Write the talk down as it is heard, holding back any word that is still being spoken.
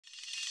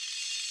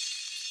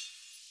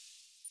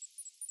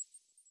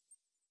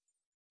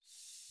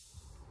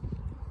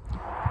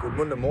Good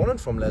Monday morning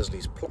from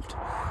Leslie's plot.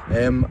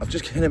 I've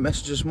just getting a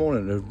message this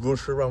morning to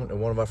rush around to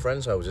one of our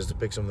friends' houses to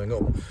pick something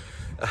up.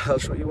 I'll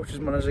show you what she's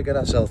managed to get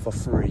herself for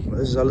free.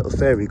 This is our little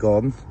fairy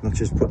garden that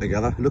she's put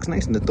together. It looks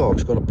nice in the dark.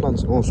 It's got a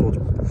plants and all sorts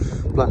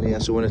of plant here,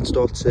 so when it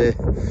starts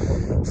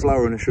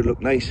flowering, it should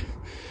look nice.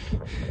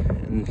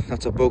 And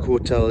that's a bug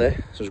hotel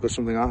there, so it's got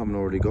something I haven't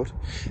already got.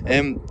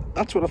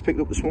 That's what I've picked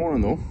up this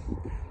morning though.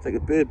 It's like a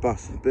bird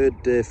bath,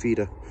 bird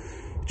feeder.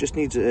 It just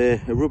needs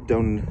a rub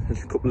down and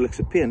a couple of licks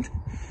of paint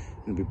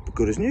and it'll be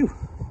good as new.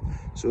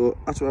 So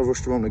that's what I've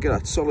rushed around to get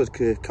at. Solid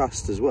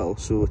cast as well,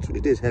 so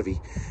it is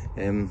heavy,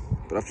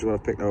 but that's what I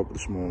picked up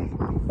this morning.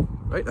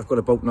 Right, I've got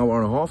about an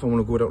hour and a half. I'm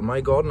going to go down to my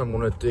garden. I'm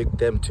going to dig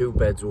them 2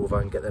 beds over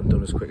and get them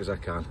done as quick as I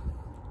can.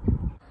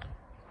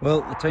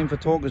 Well, the time for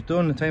talk is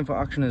done, the time for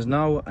action is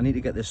now. I need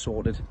to get this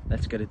sorted.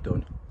 Let's get it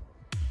done.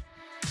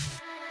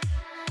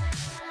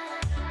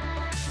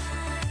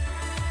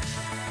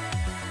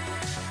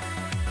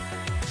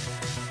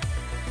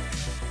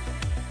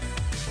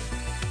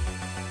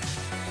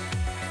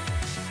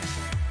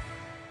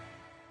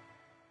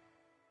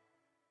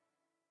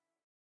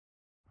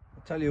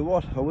 Tell you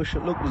what, I wish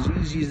it looked as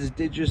easy as it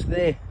did just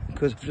there,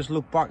 because I've just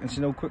looked back and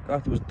seen how quick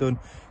that was done.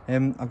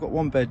 I've got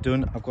 1 bed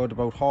done. I've got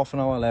about half an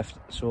hour left,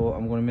 so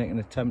I'm going to make an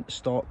attempt to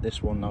start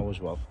this one now as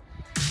well.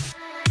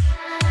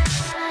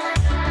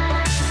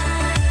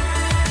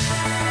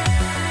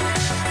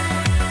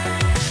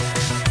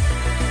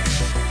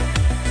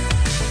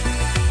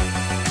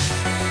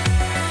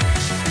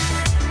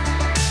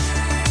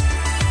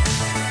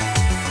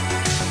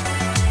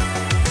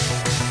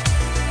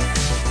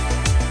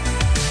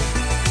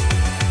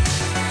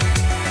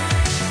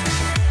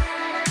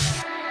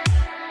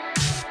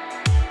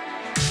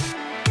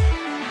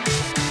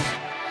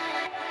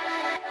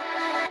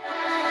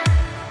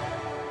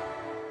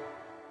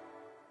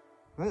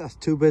 Right, that's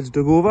 2 beds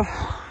dug over.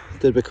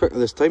 Did a bit quicker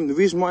this time. The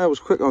reason why I was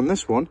quicker on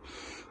this one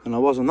than I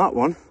was on that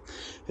one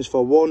is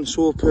for one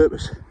sole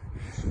purpose.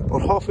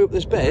 About halfway up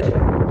this bed,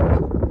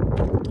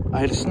 I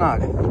had a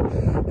snag.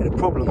 I had a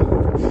problem.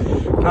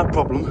 And that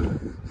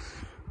problem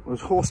was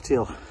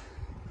horsetail.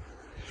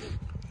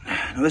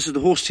 Now this is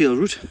the horsetail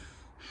root.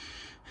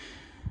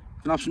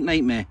 It's an absolute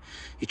nightmare.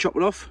 You chop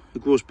it off,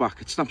 it grows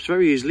back. It snaps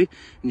very easily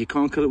and you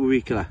can't kill it with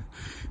weed killer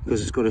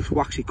because it's got a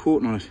waxy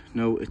coating on it.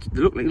 Now,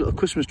 they look like little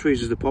Christmas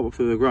trees as they pop up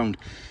through the ground,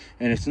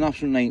 and it's an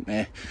absolute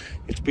nightmare.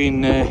 It's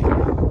been,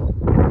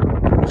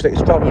 looks like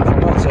it's travelling from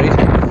that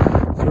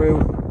side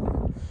through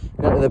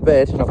into the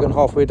bed, and I've gotten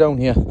halfway down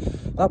here.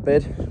 That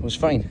bed was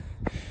fine.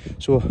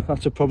 So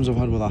that's the problems I've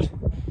had with that.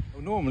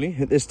 Well, normally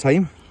at this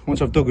time,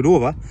 once I've dug it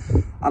over,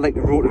 I like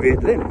to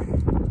rotivate it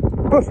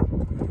in.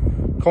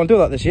 But can't do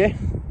that this year.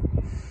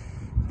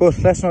 But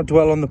let's not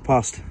dwell on the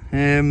past.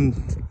 Don't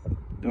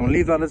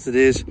leave that as it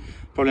is.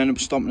 Probably end up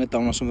stomping it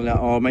down or something like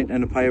that, or I might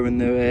end up hiring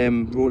the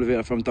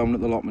rotavator from down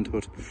at the allotment.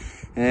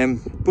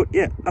 But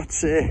yeah,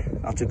 that's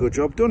a good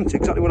job done. It's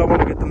exactly what I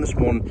want to get done this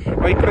morning.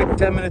 Right quick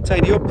 10-minute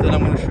tidy up, then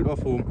I'm going to shoot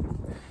off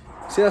home.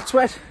 See that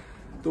sweat?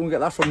 Don't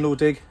get that from no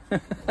dig.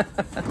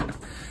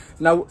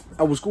 Now,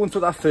 I was going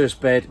through that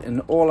first bed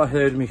and all I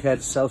heard in my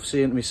head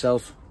saying to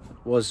myself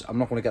was, I'm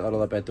not going to get that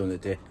other bed done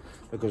today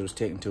because it was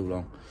taking too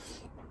long.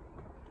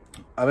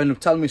 I've ended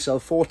up telling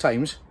myself 4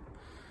 times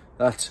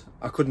that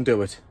I couldn't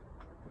do it.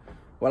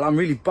 Well, I'm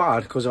really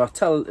bad because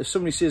if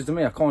somebody says to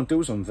me I can't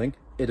do something,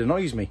 it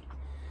annoys me.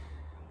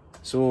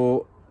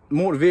 So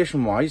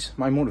motivation wise,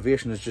 my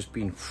motivation has just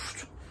been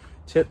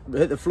to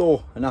hit the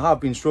floor, and I have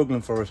been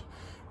struggling for it.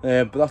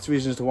 But that's the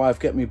reason as to why I've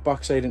kept my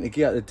backside into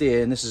gear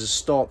today, and this is a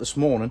start this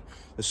morning.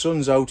 The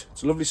sun's out,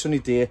 it's a lovely sunny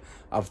day.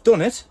 I've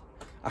done it,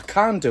 I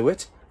can do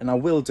it, and I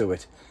will do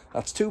it.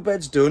 That's 2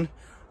 beds done.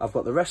 I've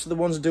got the rest of the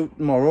ones to do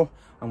tomorrow.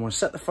 I'm going to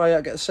set the fire,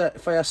 get the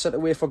fire set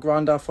away for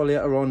Grandad for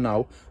later on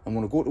now. I'm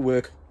going to go to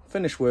work,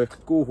 finish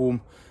work, go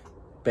home,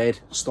 bed,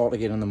 start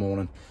again in the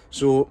morning.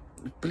 So,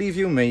 believe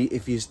you me,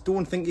 if you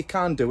don't think you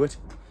can do it,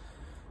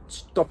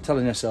 stop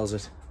telling yourselves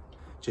it.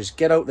 Just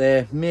get out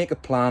there, make a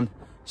plan,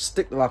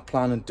 stick to that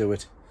plan and do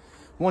it.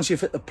 Once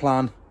you've hit the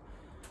plan,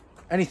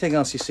 anything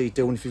else you see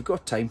doing, if you've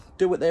got time,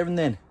 do it there and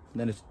then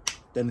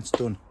it's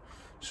done.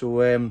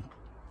 So,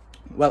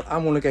 well,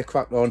 I'm going to get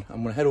cracked on.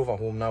 I'm going to head over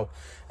home now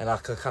and I'll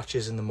catch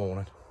you in the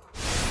morning.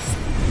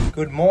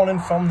 Good morning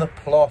from the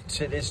plot.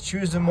 It is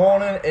Tuesday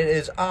morning. It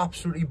is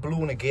absolutely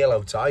blowing a gale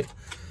outside.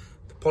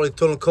 The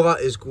polytunnel cover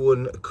is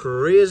going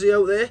crazy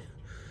out there.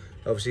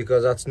 Obviously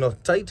because that's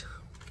not tight.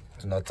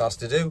 It's not task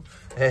to do.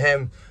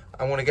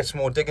 I'm going to get some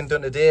more digging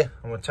done today.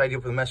 I'm going to tidy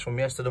up the mess from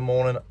yesterday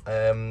morning,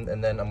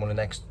 and then I'm going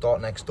to start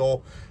next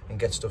door and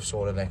get stuff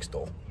sorted next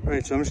door.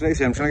 Right, so I'm trying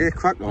to get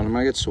cracked on. I'm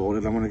going to get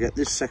sorted. I'm going to get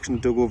this section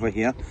dug over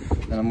here.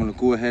 Then I'm going to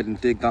go ahead and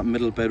dig that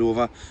middle bed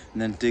over,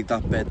 and then dig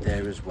that bed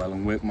there as well,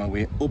 and work my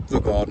way up the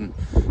garden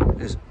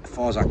as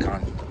far as I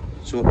can.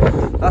 So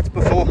that's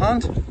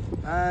beforehand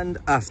and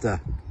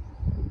after.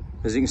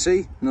 As you can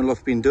see, not a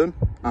lot's been done.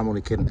 I'm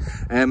only kidding.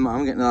 I'm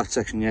getting to that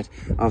section yet.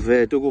 I've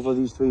dug over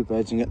these 3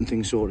 beds and getting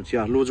things sorted.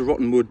 Yeah, loads of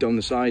rotten wood down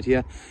the side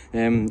here.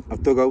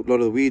 I've dug out a lot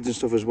of the weeds and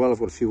stuff as well. I've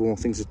got a few more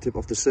things to tip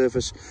off the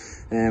surface.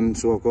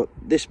 So I've got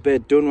this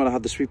bed done when I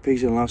had the sweet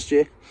peas in last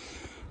year.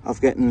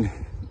 I've getting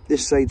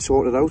this side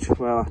sorted out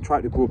where I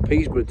tried to grow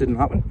peas but it didn't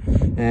happen.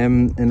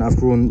 And I've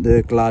grown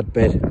the glad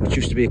bed, which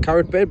used to be a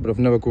carrot bed, but I've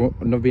never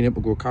been able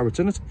to grow carrots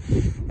in it.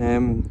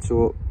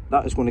 So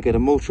that is going to get a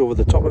mulch over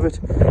the top of it,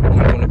 and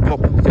I'm going to pop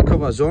the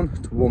covers on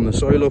to warm the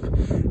soil up,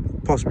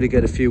 possibly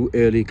get a few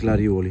early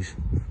gladiolis,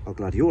 or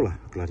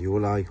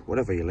gladioli,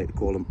 whatever you like to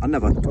call them. I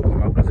never took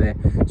them out of there,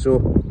 so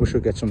we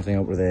should get something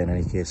out of there in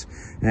any case.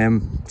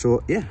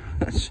 So yeah,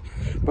 that's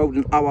about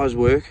an hour's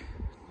work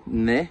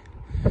in there,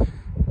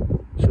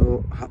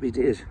 so happy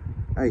days.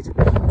 Right,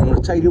 I'm going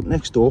to tidy up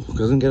next door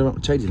because I didn't get around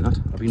to tidying that.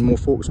 I've been more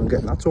focused on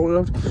getting that sorted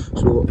out.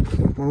 So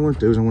what I'm going to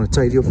do is I'm going to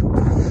tidy up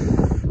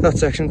that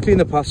section, clean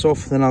the paths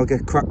off, then I'll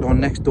get cracked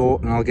on next door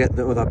and I'll get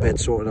the other bed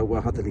sorted out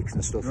where I had the leaks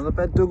and stuff. Another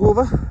bed dug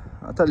over.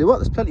 I'll tell you what,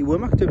 there's plenty of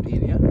worm activity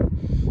in here.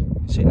 You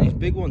can see nice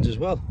big ones as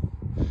well.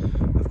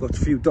 I've got a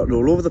few dotted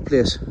all over the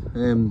place.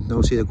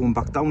 Obviously they're going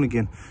back down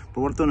again.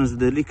 But what I've done is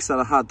the leaks that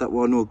I had that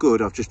were no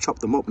good, I've just chopped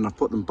them up and I've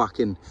put them back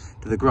in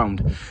to the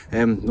ground.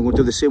 I'm going to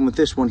do the same with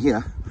this one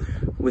here,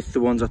 with the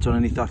ones that's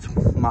underneath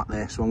that mat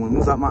there. So I'm going to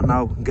move that mat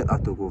now and get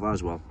that dug over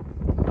as well.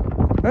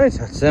 Right,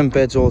 that's them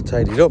beds all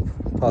tidied up,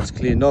 parts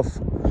cleaned off,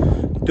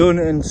 done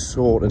and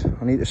sorted.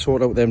 I need to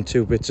sort out them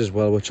 2 bits as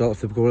well, which I'll have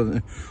to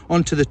go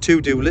onto the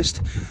to-do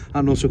list,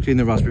 and also clean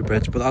the raspberry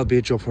beds, but that'll be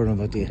a job for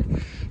another day.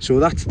 So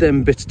that's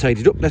them bits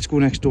tidied up. Let's go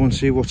next door and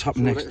see what's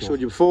happening next door. I showed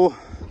you before,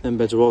 them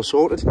beds are all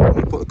sorted. I'm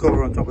going to put the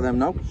cover on top of them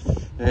now.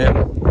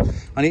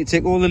 I need to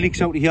take all the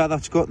leaks out of here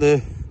that's got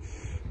the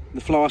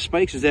flower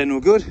spikes, as they're no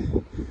good.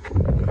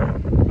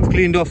 I've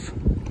cleaned off,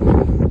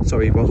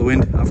 sorry about the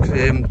wind,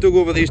 I've dug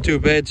over these 2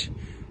 beds,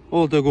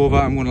 all dug over.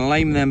 I'm going to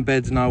lime them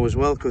beds now as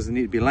well because they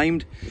need to be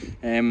limed,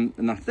 and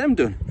that's them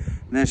done.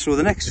 And then so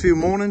the next few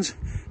mornings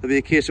there'll be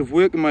a case of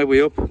working my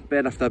way up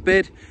bed after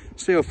bed,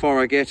 see how far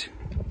I get,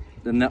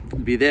 then that'll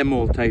be them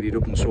all tidied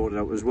up and sorted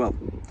out as well.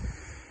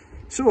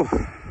 So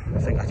I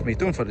think that's me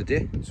done for the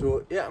day.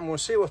 So yeah, I'm going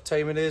to see what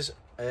time it is.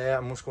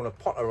 I'm just going to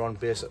potter on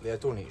basically. I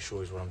don't need to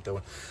show you what I'm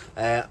doing.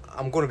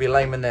 I'm going to be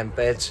liming them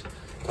beds.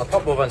 I'll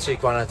pop over and see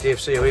Granite Dave,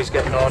 see how he's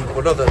getting on.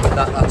 But other than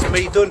that, that's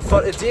me done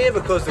for today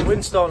because the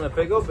wind's starting to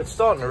pick up. It's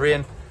starting to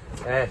rain.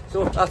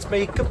 So that's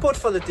me kaput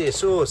for the day.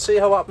 So see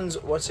how happens.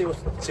 See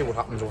what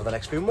happens over the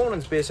next few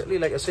mornings. Basically,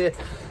 like I say,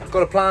 I've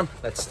got a plan.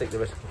 Let's stick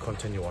to it and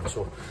continue on.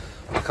 So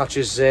I'll catch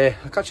you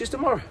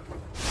tomorrow.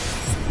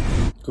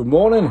 Good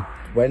morning,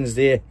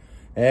 Wednesday.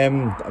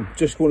 I'm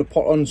just going to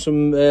pot on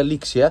some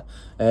leeks here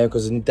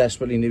because I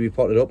desperately need to be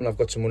potted up, and I've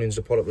got some onions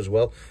to pot up as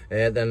well.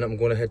 Then I'm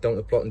going to head down to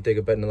the plot and dig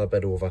another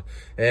bed over.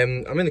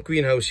 I'm in the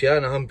greenhouse here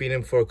and I haven't been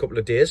in for a couple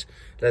of days.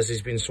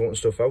 Leslie's been sorting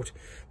stuff out,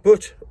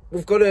 but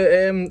we've got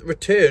a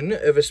return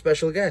of a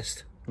special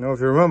guest. Now, if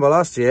you remember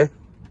last year,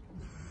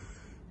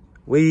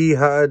 we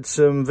had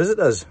some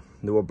visitors.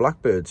 They were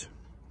blackbirds,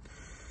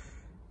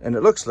 and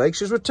it looks like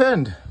she's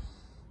returned,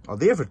 or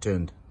they've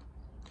returned.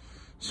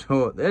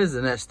 So there's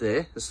the nest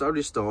there. It's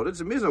already started.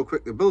 It's amazing how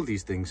quick they build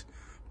these things.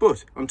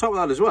 But on top of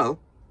that as well,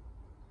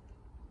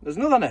 there's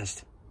another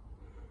nest.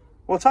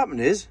 What's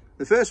happened is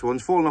the first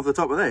one's fallen off the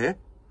top of there,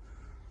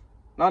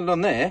 landed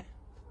on there,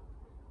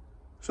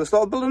 so I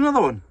started building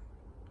another one.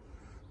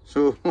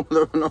 So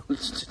whether or not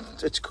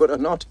it's good or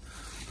not,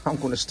 I'm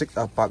going to stick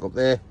that back up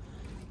there.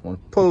 I'm going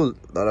to pull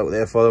that out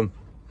there for them.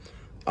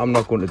 I'm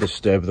not going to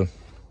disturb them.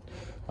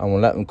 I'm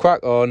going to let them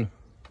crack on.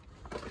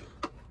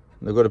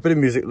 They've got a bit of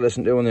music to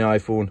listen to on the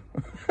iPhone.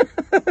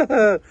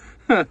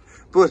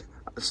 But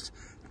it's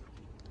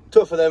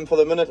tough for them for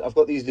the minute. I've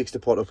got these leeks to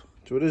pot up.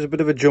 So it is a bit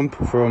of a jump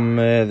from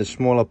the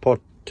smaller pot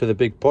to the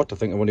big pot. I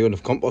think I've only got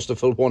enough compost to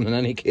fill one in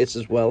any case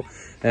as well.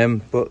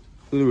 But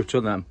we'll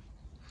return them.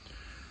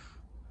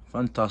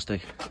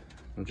 Fantastic.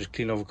 I'm just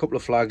cleaning off a couple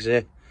of flags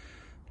there.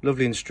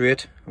 Lovely and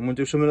straight. I'm going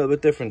to do something a little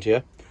bit different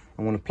here.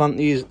 I'm going to plant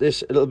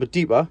this a little bit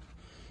deeper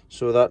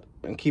so that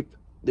I can keep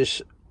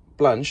this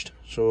blanched.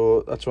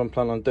 So that's what I'm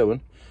planning on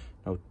doing.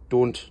 Now,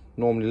 don't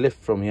normally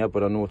lift from here,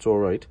 but I know it's all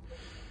right.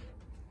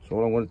 So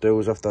what I'm going to do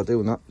is, after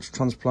doing that, just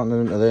transplant it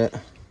into there.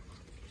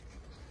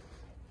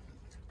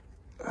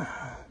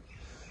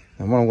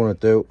 And what I'm going to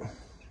do,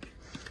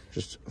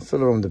 just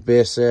fill around the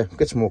base there,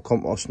 get some more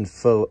compost and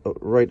fill it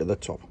right at the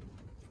top.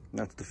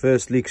 That's the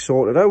first leek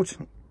sorted out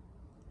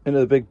into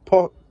the big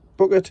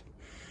bucket.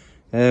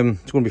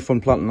 It's going to be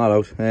fun planting that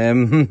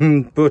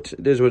out. But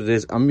it is what it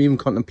is. I'm even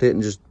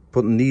contemplating just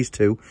putting these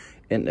 2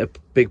 into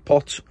big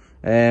pots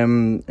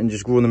and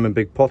just growing them in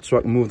big pots so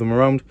I can move them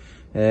around.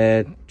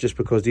 Just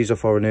because these are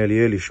for an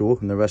early show,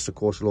 and the rest of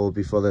course will all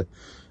be for the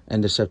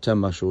end of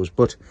September shows.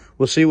 But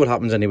we'll see what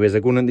happens anyways.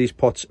 They're going in these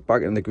pots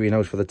back in the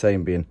greenhouse for the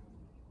time being.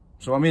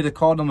 So I made a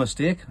cardinal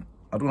mistake.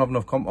 I don't have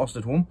enough compost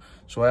at home,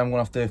 so I am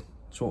going to have to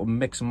sort of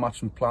mix and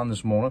match and plan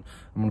this morning.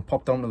 I'm going to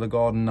pop down to the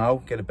garden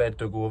now, get a bed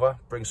dug over,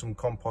 bring some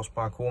compost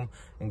back home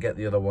and get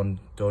the other one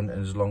done,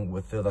 and as long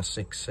with the other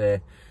 6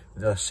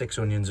 There are 6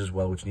 onions as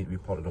well which need to be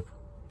potted up.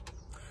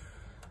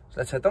 So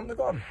let's head down the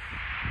garden.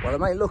 Well, it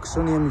might look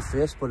sunny on my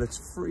face, but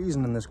it's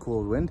freezing in this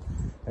cold wind.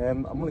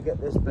 I'm going to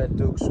get this bed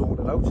dug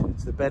sorted out.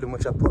 It's the bed in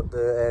which I put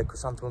the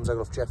chrysanthemums I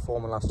got off Jeff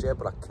Foreman last year,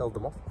 but I killed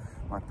them off.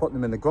 I put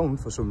them in the ground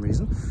for some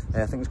reason.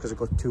 I think it's because it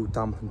got too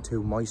damp and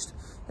too moist.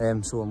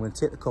 So I'm going to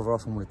take the cover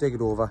off, I'm going to dig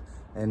it over,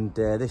 and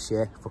this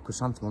year for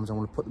chrysanthemums I'm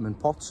going to put them in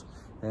pots,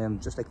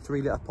 just like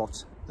 3-litre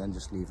pots, then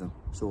just leave them.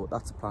 So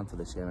that's the plan for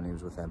this year, and he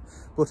was with them.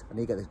 But I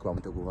need to get this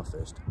ground dug over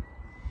first.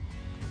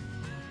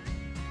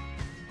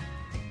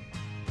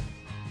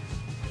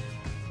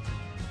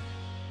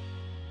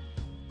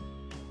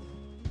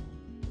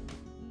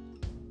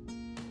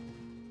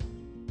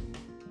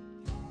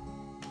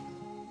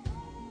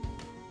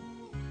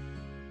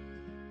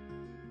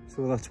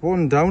 So that's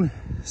 1 down,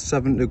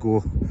 7 to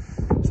go.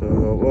 So I've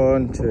got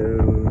 1,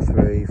 2,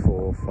 3,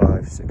 4,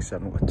 5, 6,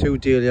 7. I've got 2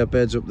 dahlia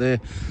beds up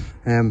there.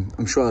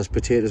 I'm sure there's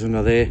potatoes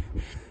under there.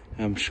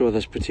 I'm sure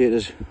there's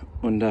potatoes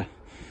under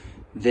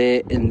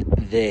there and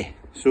there.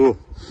 So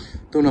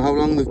don't know how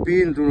long they've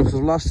been, don't know if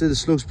they've lasted. The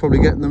slug's probably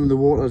getting them, the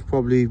water's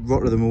probably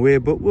rotted them away,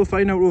 but we'll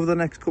find out over the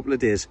next couple of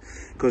days,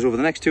 because over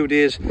the next 2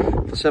 days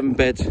the 7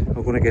 beds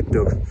are going to get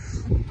dug.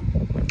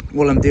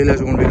 All them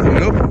dahlias are going to be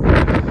coming up.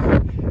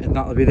 And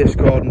that'll be this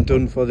garden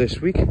done for this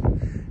week,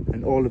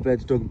 and all the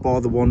beds dug bar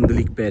the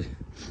leek bed.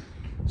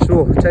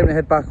 So time to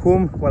head back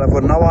home. Well, I've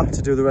got an hour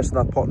to do the rest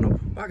of that potting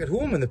up. Back at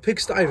home in the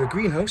pigsty of a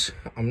greenhouse.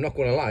 I'm not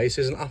going to lie, this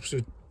is an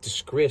absolute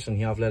disgrace in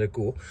here. I've let it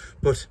go,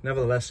 but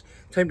nevertheless,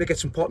 time to get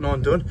some potting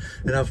on done.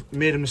 And I've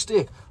made a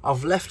mistake.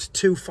 I've left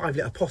 2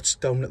 5-litre pots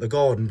down at the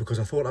garden because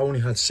I thought I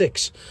only had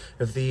 6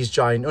 of these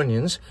giant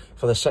onions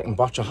for the second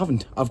batch. I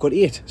haven't. I've got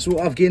 8, so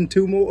I've gained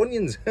 2 more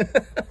onions.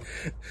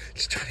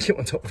 Just trying to get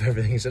on top of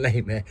everything. It's a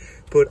nightmare.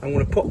 But I'm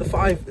going to pot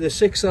the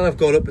 6 that I've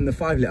got up in the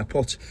 5-litre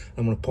pots.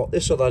 I'm going to pot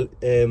this other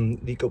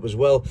leek up as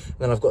well. And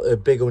then I've got the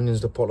big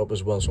onions to pot up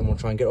as well. So I'm going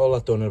to try and get all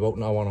that done in about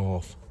an hour and a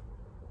half.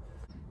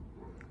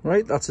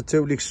 Right, that's the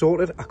 2 leeks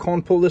sorted. I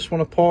can't pull this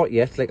one apart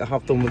yet like I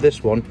have done with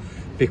this one,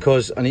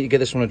 because I need to get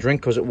this one a drink,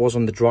 because it was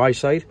on the dry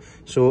side.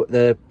 So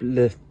the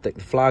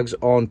flags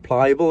aren't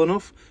pliable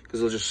enough,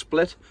 because they'll just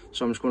split.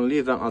 So I'm just going to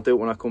leave that and I'll do it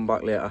when I come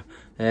back later.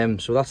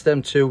 So that's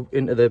them 2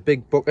 into the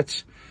big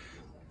buckets.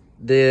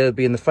 They'll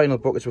be in the final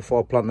buckets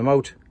before I plant them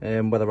out.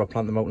 Whether I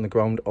plant them out in the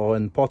ground or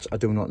in pots, I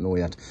do not know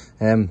yet.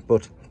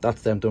 But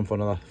that's them done for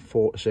another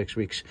 4 to 6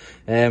 weeks.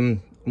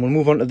 I'm going to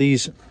move on to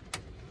these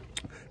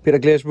Peter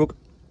Glazebrook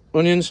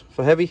onions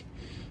for heavy.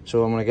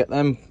 So I'm going to get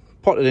them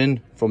potted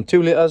in from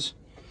 2 litres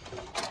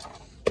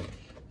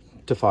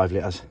to 5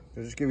 litres.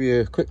 I'll just give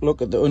you a quick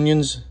look at the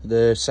onions,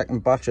 the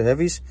second batch of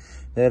heavies.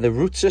 They're the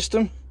root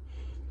system,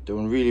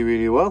 doing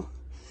really well.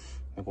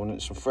 I'm going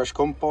into some fresh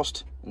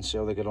compost and see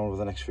how they get on over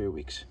the next few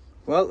weeks.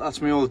 Well,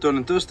 that's me all done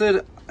and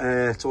dusted.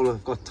 It's all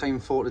I've got time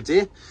for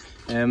today.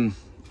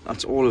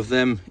 That's all of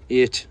them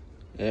 8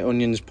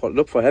 onions potted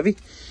up for heavy.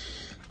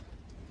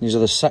 These are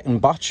the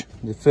second batch.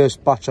 The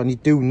first batch I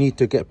do need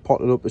to get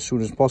potted up as soon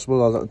as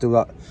possible. I'll have to do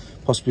that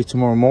possibly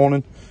tomorrow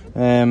morning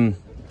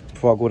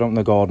before I go down in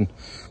the garden.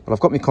 But I've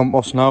got my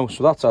compost now,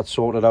 so that's that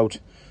sorted out.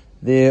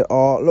 They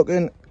are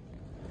looking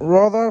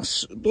rather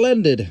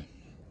splendid.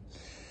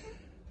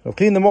 I've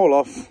cleaned them all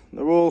off.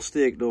 They're all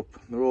staked up.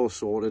 They're all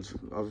sorted.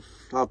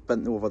 I've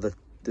bent over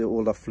the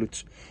older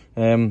flutes.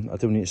 I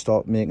do need to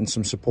start making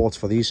some supports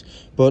for these.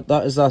 But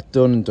that is that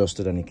done and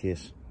dusted in any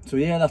case. So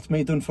yeah, that's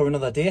me done for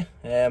another day.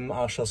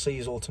 I shall see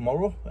you all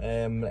tomorrow.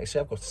 Like I say,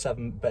 I've got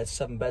 7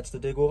 beds to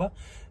dig over,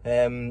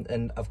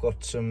 and I've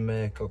got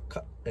some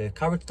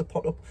carrots to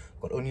pot up,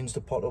 got onions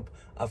to pot up.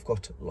 I've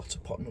got lots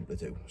of potting up to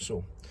do.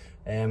 So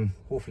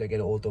hopefully I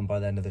get it all done by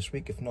the end of this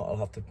week. If not, I'll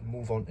have to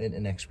move on into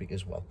next week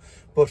as well.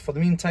 But for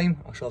the meantime,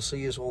 I shall see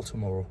you all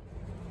tomorrow.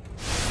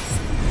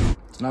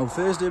 It's now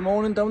Thursday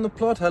morning down the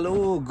plot.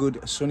 Hello,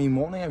 good sunny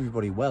morning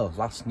everybody. Well,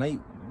 last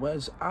night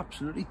was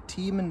absolutely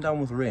teeming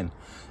down with rain.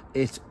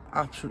 It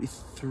absolutely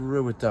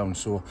threw it down,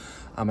 so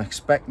I'm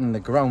expecting the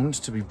ground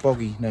to be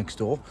boggy next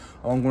door.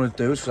 All I'm going to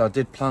do is, because I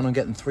did plan on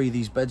getting 3 of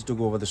these beds dug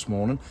over this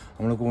morning,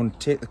 I'm going to go and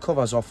take the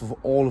covers off of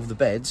all of the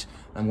beds.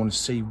 I'm going to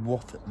see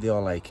what they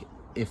are like.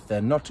 If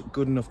they're not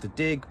good enough to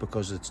dig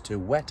because it's too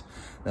wet,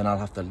 then I'll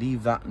have to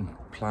leave that and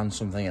plan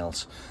something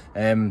else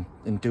and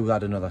do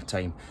that another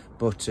time.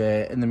 But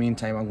in the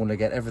meantime, I'm going to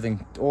get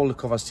all the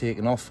covers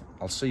taken off.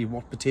 I'll see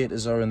what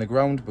potatoes are in the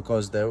ground,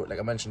 because there, like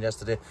I mentioned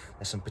yesterday,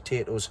 there's some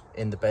potatoes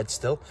in the bed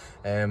still,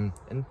 and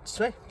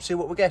see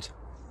what we get.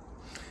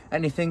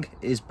 Anything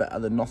is better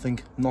than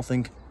nothing.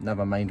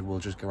 Never mind, we'll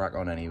just crack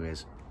on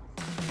anyways.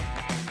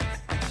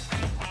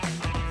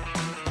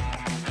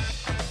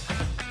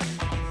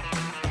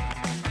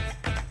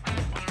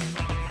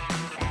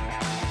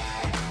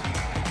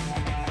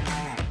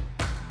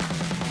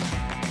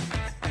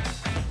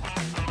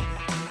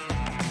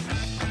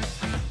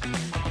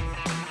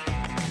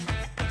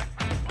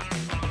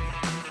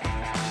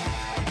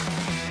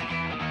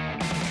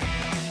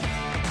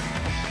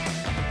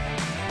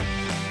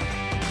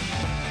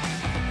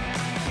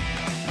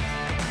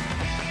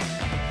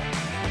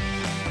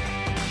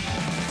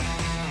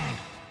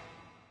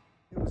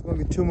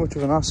 too much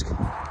of an ask,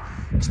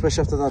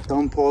 especially after that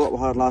downpour that we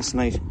had last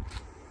night.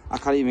 I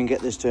can't even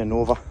get this turned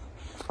over.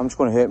 I'm just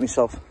going to hurt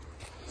myself.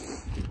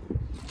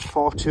 It's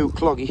far too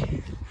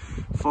cloggy,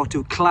 far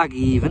too claggy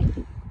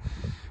even,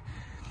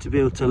 to be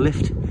able to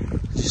lift.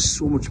 There's just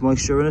so much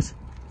moisture in it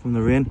from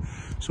the rain.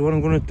 So what I'm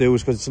going to do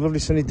is, because it's a lovely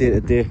sunny day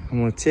today, I'm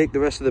going to take the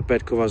rest of the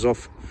bed covers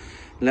off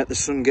and let the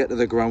sun get to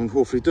the ground.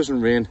 Hopefully it doesn't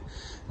rain.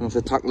 I'm going to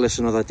have to tackle this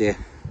another day.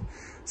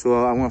 So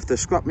I'm going to have to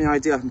scrap my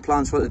idea and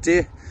plans for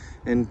today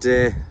and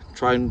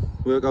try and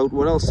work out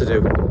what else to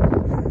do.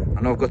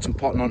 I know I've got some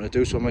potting on to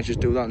do, so I might just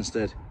do that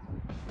instead.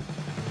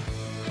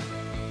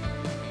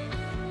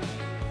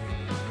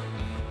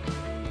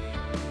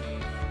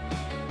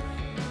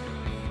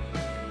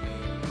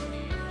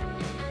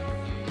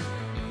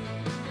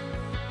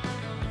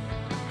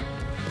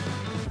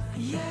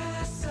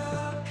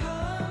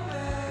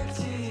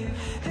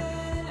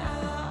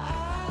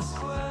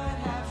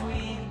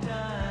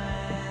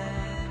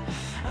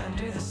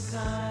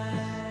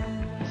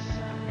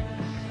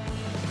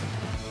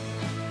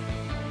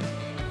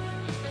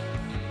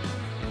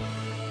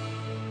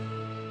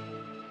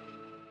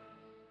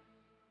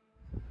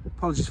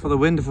 Apologies for the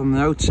wind from the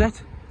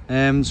outset.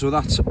 So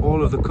that's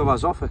all of the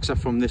covers off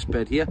except from this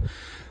bed here.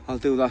 I'll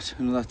do that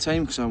another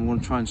time because I'm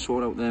going to try and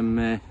sort out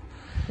them,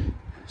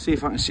 see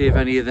if I can save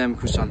any of them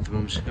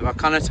chrysanthemums. If I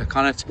cannot, I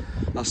cannot.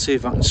 I'll see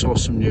if I can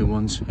source some new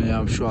ones.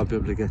 I'm sure I'll be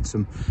able to get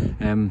some.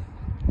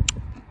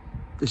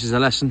 This is a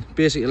lesson,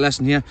 basically a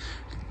lesson here.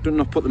 Do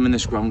not put them in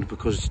this ground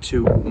because it's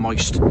too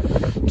moist,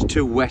 it's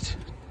too wet.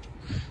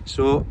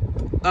 So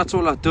that's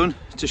all I've done.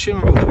 It's a shame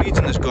about the weeds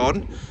in this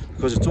garden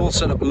because it's all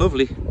set up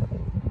lovely.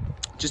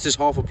 Just this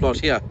half a plot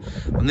here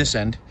on this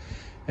end.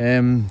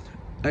 Like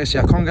I say,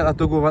 I can't get that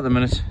dug over at the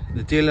minute.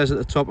 The dealers at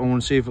the top, I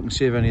want to see if I can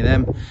save any of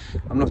them.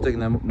 I'm not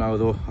digging them up now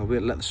though. I'll wait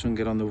to let the sun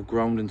get on the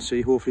ground and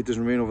see. Hopefully it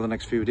doesn't rain over the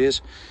next few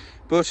days.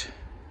 But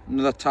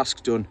another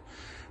task done.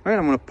 Right,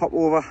 I'm going to pop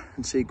over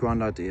and see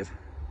Grandad Dave.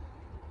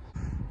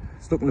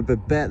 It's looking a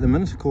bit bare at the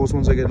minute. Of course,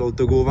 once I get it all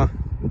dug over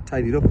and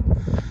tidied up,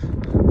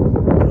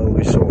 it'll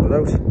be sorted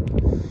out.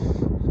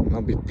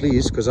 I'll be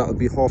pleased because that'll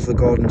be half the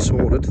garden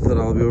sorted, that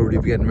I'll be already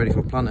getting ready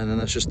for planting, and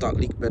that's just that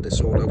leek bed to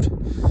sort out.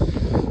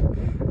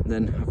 And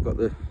then I've got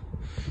the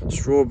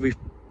strawberry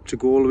to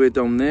go all the way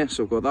down there,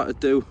 so I've got that to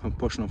do. I'm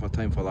pushing off our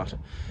time for that.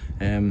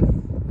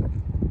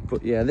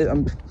 But yeah,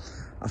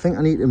 I think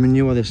I need to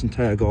manure this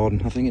entire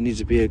garden. I think it needs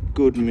to be a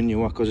good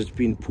manure because it's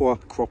been poor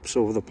crops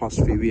over the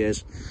past few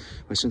years,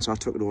 well, since I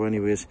took it over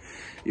anyways.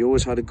 You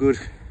always had a good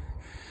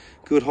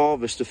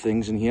harvest of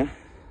things in here.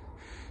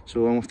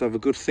 So I'm going to have to have a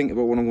good think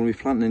about what I'm going to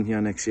be planting in here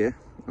next year.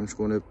 I'm just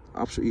going to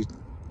absolutely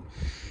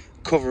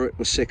cover it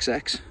with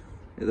 6X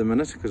at the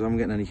minute because I haven't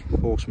getting any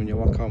horse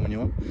manure, cow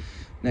manure.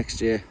 Next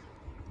year,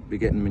 I'll be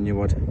getting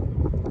manured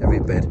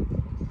every bed.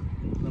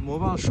 Then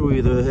over, I'll show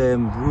you the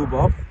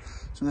rhubarb.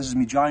 So this is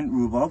my giant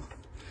rhubarb.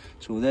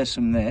 So there's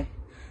some there.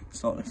 It's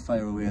starting to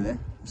fire away there.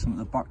 There's some at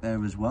the back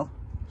there as well,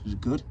 which is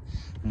good.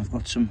 And I've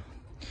got some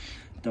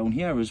down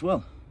here as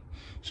well.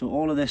 So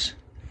all of this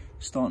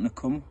is starting to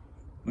come,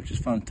 which is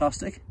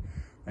fantastic.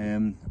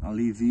 I'll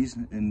leave these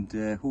and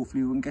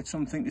hopefully we can get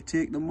something to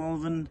take the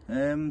Malvern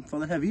for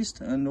the heavies,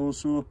 and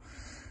also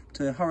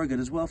to Harrogate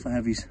as well for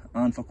heavies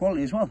and for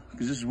quality as well,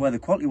 because this is where the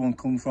quality one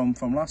come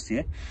from last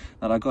year,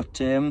 that I got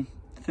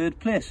 3rd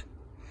place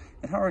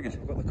at Harrogate.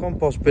 I've got the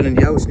compost bin in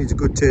the house, needs a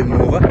good turning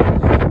over,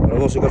 but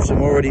I've also got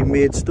some already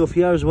made stuff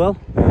here as well,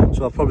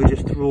 so I'll probably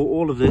just throw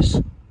all of this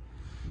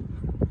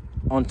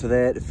onto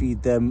there to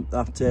feed them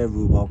that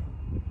rhubarb.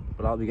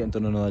 But I'll be getting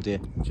done another day.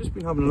 Just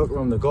been having a look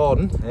around the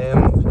garden.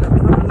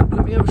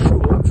 Let me have a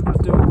show. I'm just going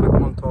to do a quick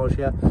montage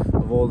here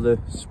of all the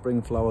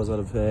spring flowers that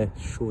have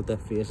showed their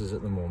faces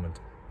at the moment.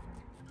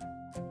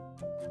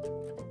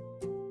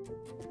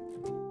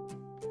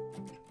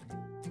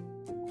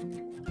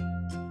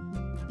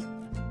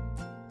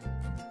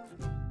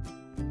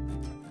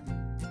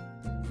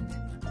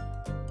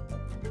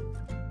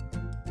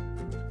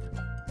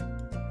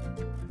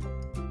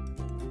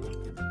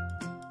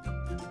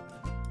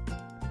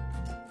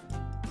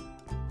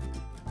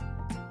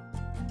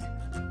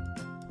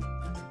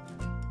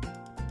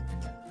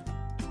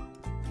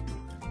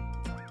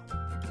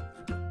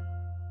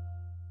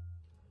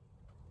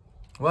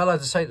 Well, I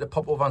decided to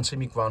pop over and see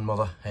my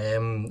grandmother,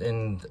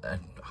 and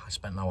I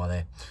spent an hour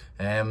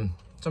there.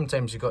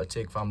 Sometimes you've got to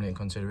take family in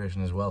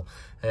consideration as well.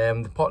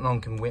 The potting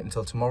on can wait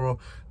until tomorrow.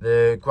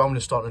 The ground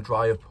is starting to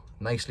dry up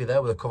nicely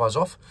there with the covers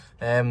off.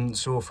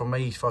 So for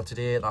me, for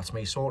today, that's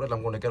me sorted.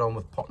 I'm going to get on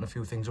with potting a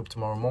few things up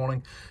tomorrow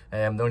morning.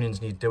 The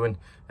onions need doing.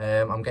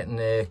 I'm getting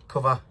a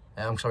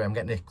I'm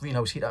getting a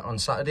greenhouse heater on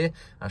Saturday.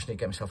 I actually need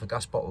to get myself a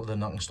gas bottle,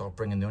 then I can start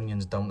bringing the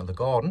onions down to the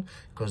garden,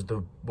 because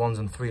the ones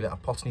in 3 litre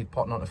pots need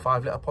potting onto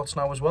 5 litre pots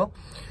now as well.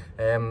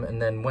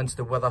 And then once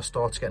the weather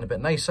starts getting a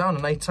bit nicer in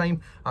the night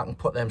time, I can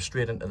put them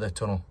straight into the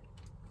tunnel.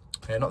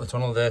 Not the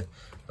tunnel, the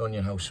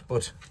onion house.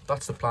 But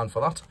that's the plan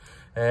for that.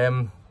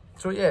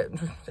 So yeah,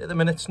 at the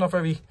minute it's not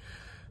very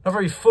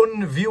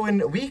fun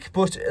viewing week,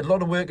 but a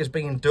lot of work is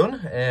being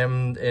done,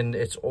 and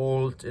it's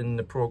all in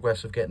the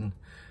progress of getting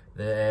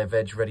the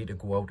veg ready to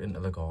go out into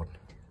the garden.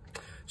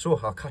 So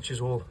I'll catch you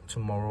all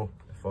tomorrow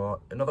for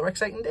another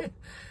exciting day.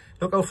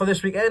 Look out for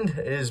this weekend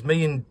is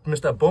me and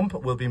Mr. Bump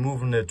will be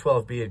moving the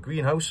 12-beard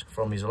greenhouse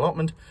from his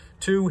allotment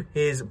to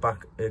his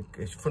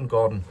his front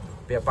garden.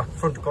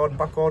 Front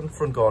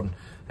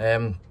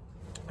garden.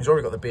 He's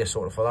already got the base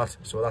sorted for that,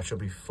 so that should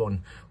be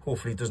fun.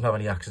 Hopefully he doesn't have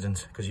any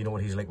accidents, because you know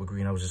what he's like with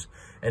greenhouses.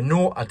 And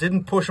no, I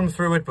didn't push him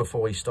through it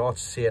before he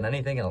starts saying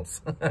anything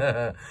else.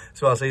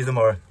 So I'll see you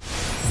tomorrow.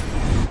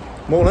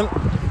 Morning.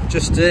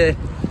 Just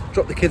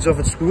dropped the kids off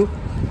at school.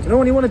 You know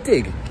when you want to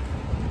dig?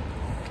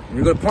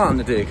 You've got a plan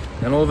to dig,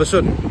 and all of a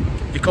sudden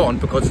you can't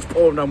because it's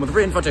pouring down with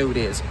rain for 2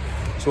 days.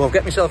 So I've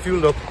got myself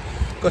fueled up,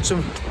 got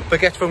some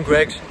baguettes from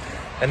Greg's,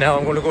 and now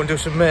I'm going to go and do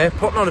some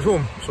potting on at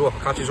home. So I'll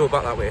catch you all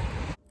back that way.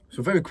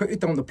 So very quickly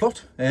down the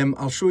plot,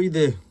 I'll show you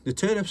the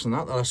turnips and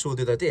that I sowed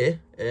the other day.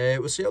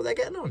 We'll see how they're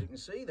getting on. You can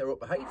see they're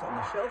up height on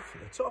the shelf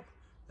at the top.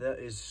 There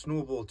is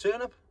snowball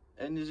turnip,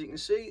 and as you can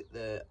see,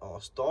 they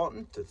are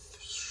starting to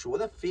show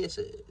their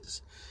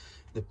faces.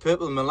 The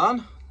purple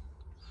Milan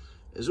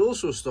is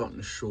also starting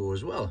to show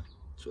as well.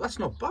 So that's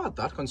not bad,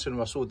 that,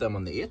 considering I sowed them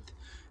on the 8th.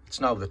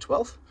 It's now the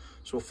 12th.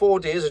 So 4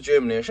 days of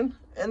germination,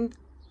 and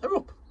they're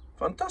up.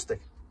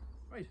 Fantastic.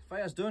 Right,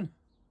 fire's done.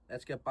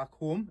 Let's get back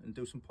home and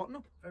do some potting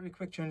up. Very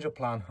quick change of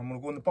plan. I'm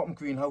going to go in the bottom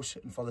greenhouse,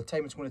 and for the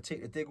time it's going to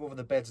take to dig over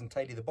the beds and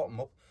tidy the bottom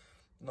up,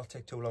 not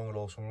take too long at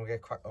all, so I'm going to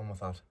get cracked on with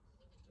that.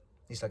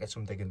 At least I get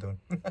some digging done.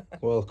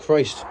 Well,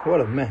 Christ,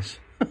 what a mess.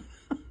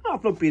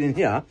 I've not been in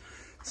here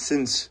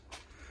since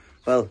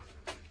I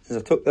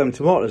took them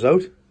tomatoes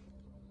out.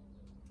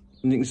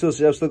 And you can still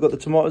see I've still got the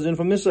tomatoes in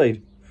from this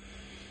side.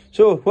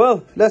 So,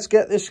 well, let's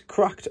get this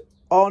cracked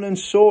on and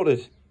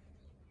sorted.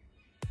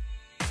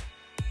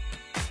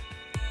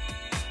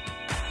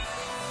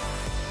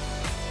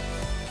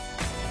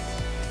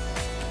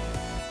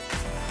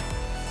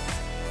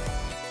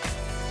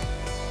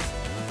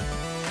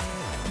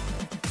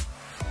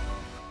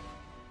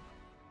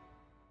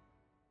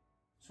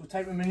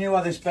 Time to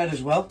manure this bed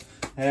as well.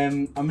 I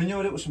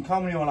manured it with some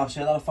cow manure last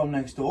year that I found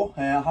next door.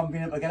 I haven't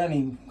been able to get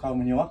any cow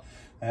manure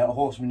or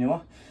horse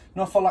manure.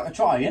 Not for lack of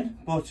trying,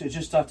 but it's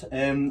just that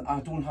I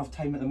don't have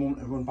time at the moment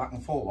to run back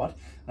and forward,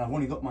 and I've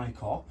only got my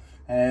car.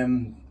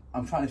 I'm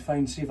trying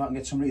to see if I can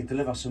get somebody to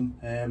deliver some,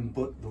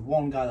 but the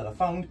one guy that I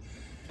found,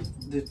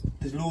 the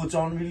loads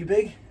aren't really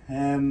big,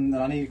 and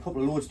I need a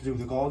couple of loads to do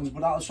the gardens,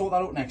 but I'll sort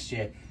that out next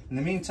year. In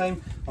the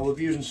meantime, I will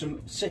be using some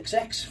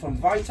 6X from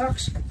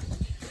Vitax.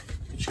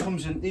 Which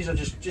comes in, these are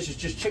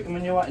just chicken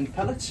manure in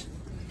pellets,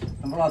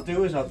 and what I'll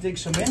do is I'll dig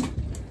some in,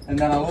 and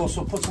then I'll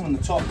also put some on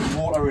the top and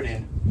water it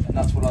in, and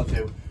that's what I'll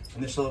do.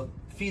 And this will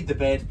feed the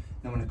bed,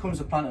 and when it comes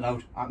to planting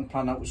out, I can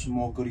plant out with some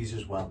more goodies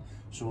as well.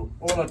 So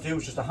all I do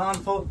is just a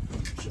handful,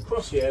 just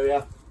across the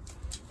area.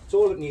 It's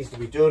all that needs to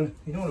be done.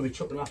 You don't want to be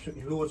chucking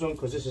absolutely loads on,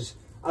 because this is,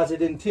 as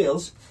it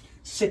entails,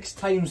 6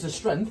 times the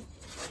strength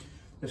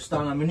of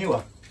standard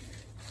manure.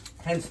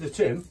 Hence the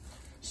term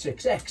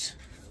 6X.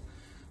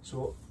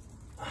 So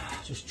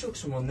just chuck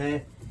some on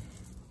there.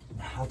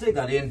 I'll dig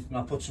that in, and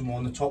I'll put some more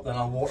on the top, then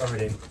I'll water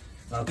it in.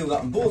 And I'll do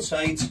that on both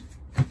sides.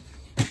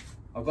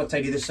 I've got to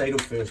tidy this side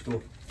up first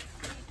though.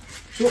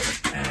 So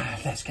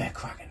let's get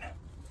cracking.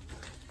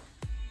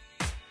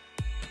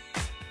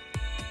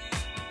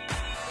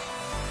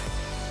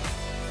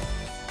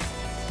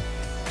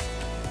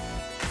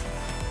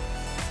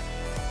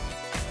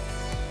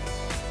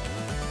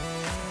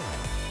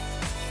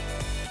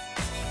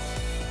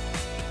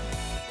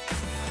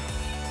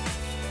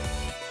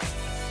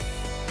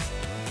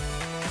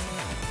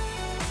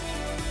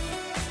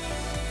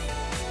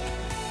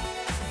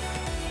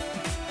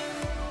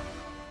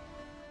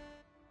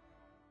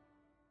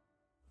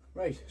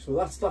 Right, so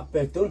that's that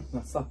bed done.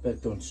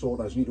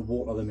 Sorted. I just need to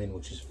water them in,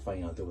 which is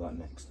fine. I'll do that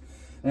next.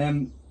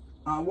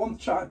 One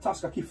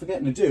task I keep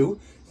forgetting to do,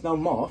 it's now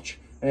March.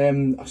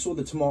 I sowed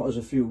the tomatoes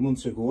a few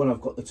months ago, and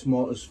I've got the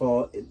tomatoes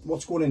for,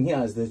 what's going in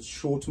here is the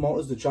short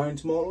tomatoes, the giant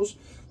tomatoes.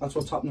 That's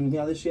what's happening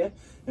here this year.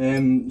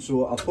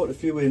 So I'll put a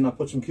few in, I'll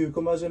put some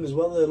cucumbers in as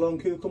well, the long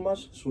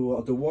cucumbers. So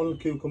I'll do 1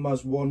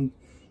 cucumbers, 1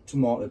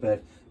 tomato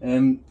bed.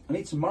 I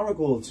need some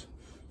marigolds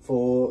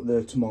for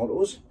the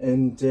tomatoes,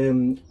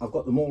 and I've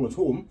got them all at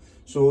home.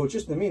 So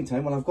just in the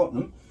meantime, while I've got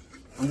them,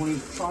 I'm going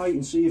to try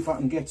and see if I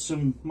can get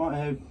some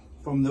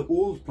from the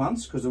old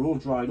plants, because they're all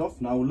dried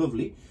off now,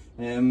 lovely.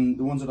 The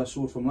ones that I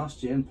sowed from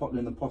last year and potted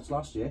in the pots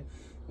last year.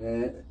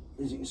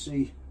 As you can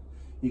see,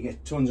 you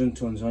get tons and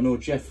tons. I know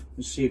Jeff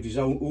has saved his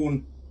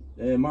own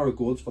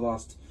marigolds for the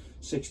last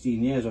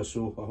 16 years or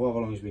so, or however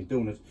long he's been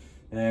doing it.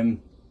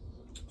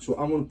 So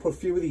I'm going to put a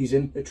few of these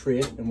in a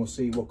tray, and we'll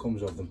see what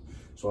comes of them.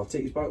 So I'll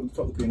take these back to the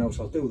top of the greenhouse,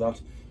 I'll do that,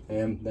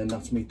 then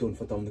that's me done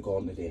for down the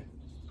garden today.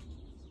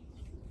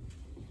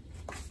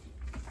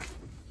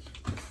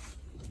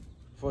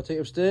 Before I take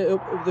upstairs,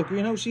 up the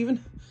greenhouse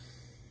even,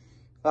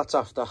 that's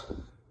after.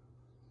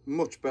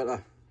 Much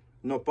better.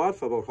 Not bad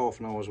for about half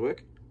an hour's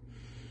work.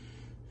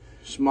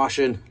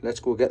 Smashing. Let's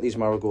go get these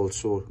marigolds.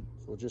 So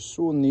just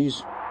sowing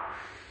these.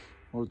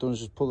 All I've done is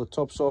just pull the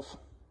tops off,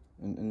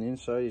 and the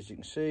inside, as you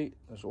can see,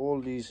 there's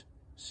all these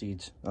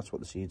seeds. That's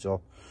what the seeds are.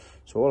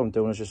 So all I'm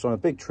doing is just on a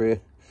big tray,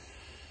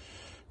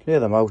 clear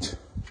them out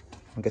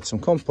and get some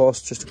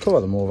compost just to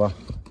cover them over,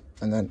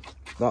 and then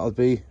that'll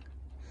be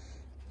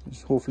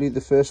hopefully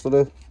the first of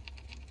the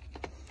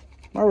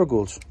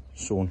marigolds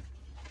sown.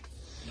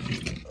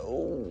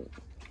 Oh,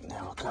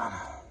 now I can.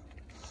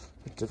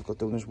 Bit difficult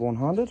doing this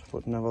one-handed,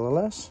 but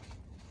nevertheless.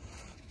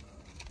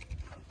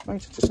 Right,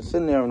 just a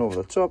thin layering over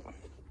the top,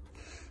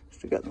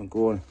 just to get them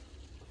going.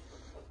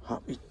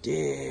 Happy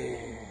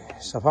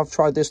days. I have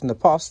tried this in the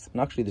past,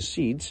 and actually the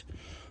seeds,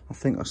 I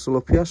think are still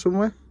up here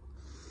somewhere.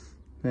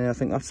 Yeah, I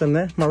think that's in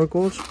there,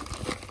 marigolds.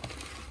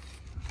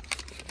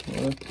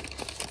 Yeah,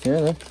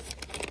 there.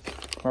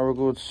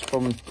 Marigolds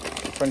from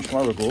French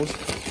marigolds.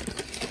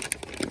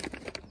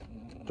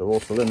 They're all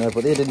still in there,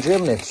 but they didn't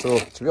germinate, so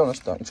to be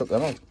honest, I can chuck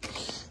them out.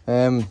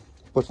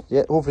 But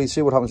yeah, hopefully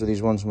see what happens with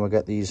these ones, and we'll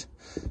get these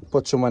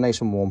put somewhere nice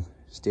and warm,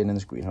 staying in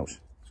this greenhouse.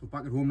 So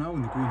back at home now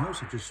in the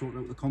greenhouse, I've just sorted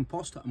out the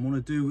compost. I'm going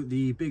to do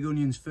the big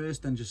onions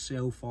first, then just see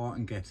how far I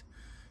can get.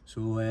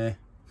 So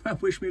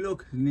wish me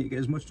luck. I need to get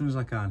as much done as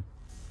I can.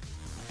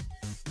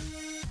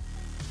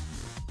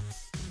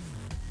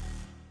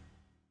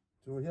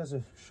 So here's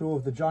a show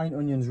of the giant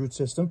onions root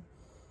system.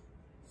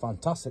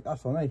 Fantastic, that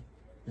for me.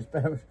 Just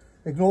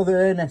ignore the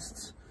air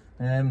nests.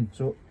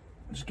 So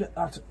just get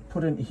that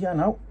put into here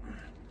now.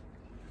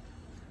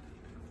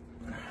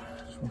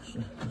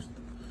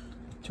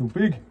 Too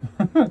big.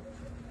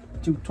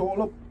 Too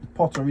tall up. The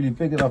pots are really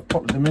big that I've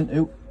potted them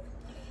into.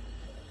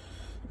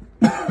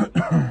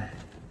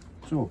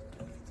 So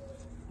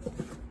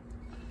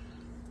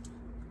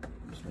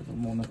just leave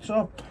them on the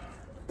top.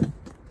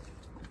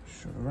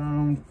 Shut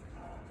around.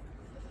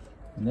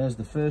 And there's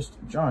the first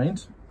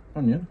giant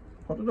onion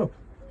potted up.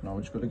 Now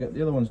we're just going to get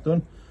the other ones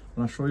done,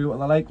 and I'll show you what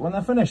they're like when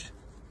they're finished.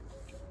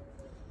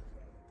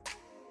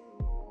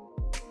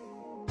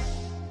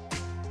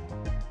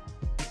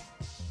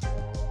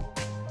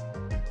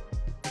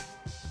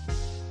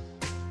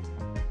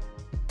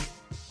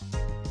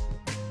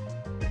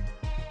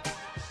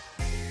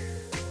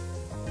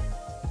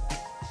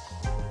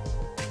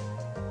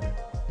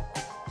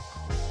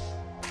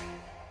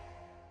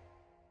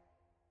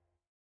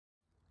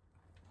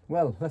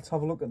 Well, let's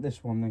have a look at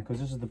this one then, because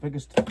this is the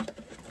biggest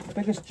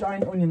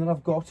giant onion that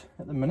I've got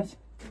at the minute.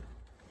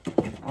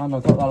 And I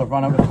thought that I've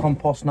run out of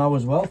compost now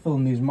as well,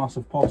 filling these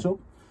massive pots up.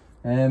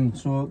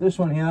 So this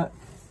one here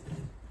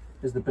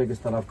is the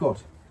biggest that I've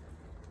got.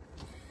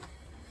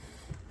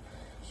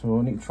 So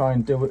I need to try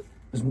and do it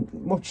as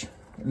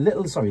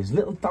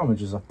little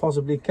damage as I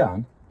possibly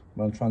can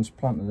while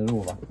transplanting it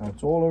over. Now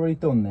it's all already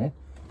done there.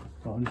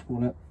 So I'm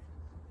going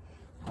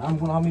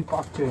to have my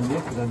back turned here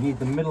because I need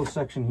the middle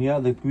section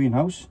here, the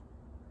greenhouse,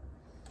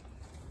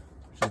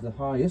 which is the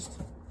highest.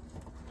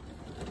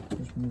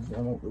 Just move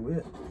them out the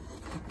way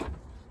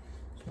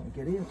so I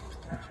get in.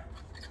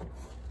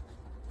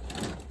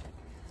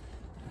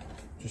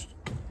 Just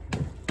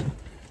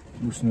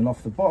loosening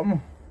off the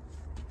bottom.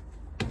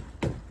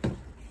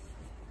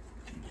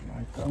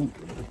 Right down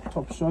to the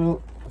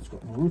topsoil. It's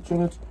got no roots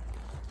on it.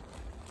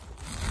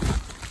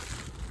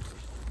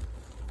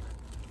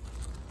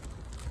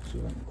 So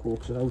I can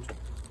coax it out.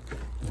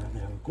 And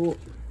there we go.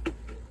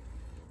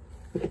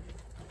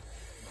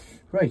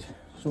 Right,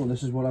 so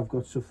this is what I've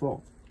got so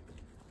far.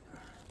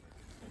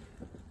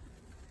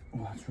 Oh,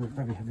 that's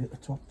very heavy at the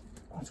top.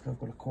 That's what I've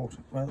got to coax.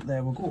 Well,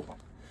 there we go.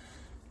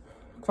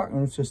 Cracking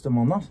root system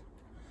on that.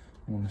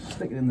 I'm going to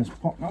stick it in this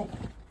pot now.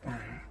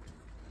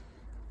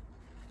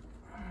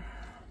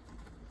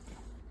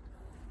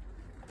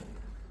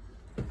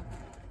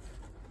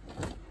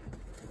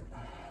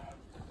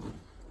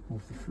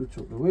 Move the fruits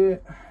out the way.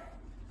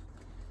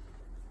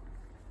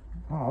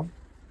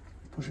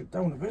 Push it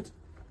down a bit.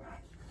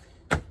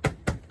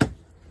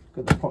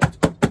 Get the pot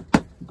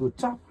a good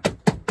tap.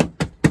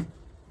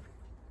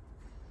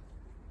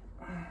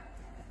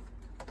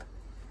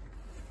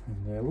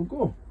 And there we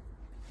go.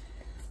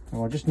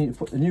 Now I just need to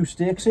put the new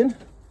stakes in.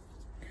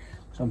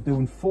 So I'm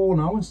doing 4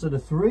 now instead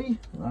of 3.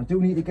 I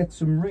do need to get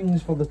some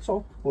rings for the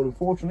top, but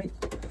unfortunately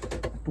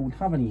I don't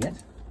have any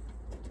yet.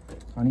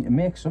 I need to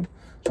make some.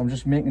 So I'm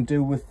just making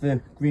do with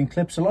the green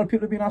clips. A lot of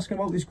people have been asking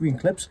about these green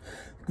clips.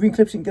 Green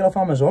clips you can get off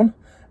Amazon.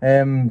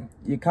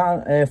 You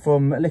can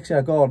from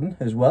Elixir Garden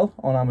as well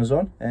on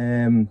Amazon.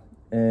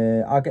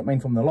 I get mine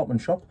from the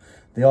allotment shop.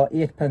 They are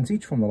 8p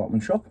each from the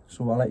allotment shop.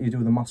 So I'll let you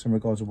do the maths in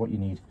regards of what you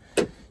need.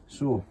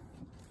 So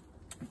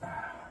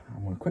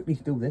I'm going to quickly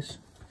do this.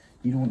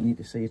 You don't need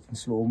to see it in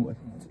slow,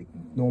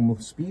 normal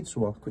speed.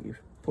 So I'll quickly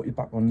put you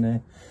back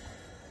on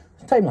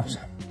time lapse.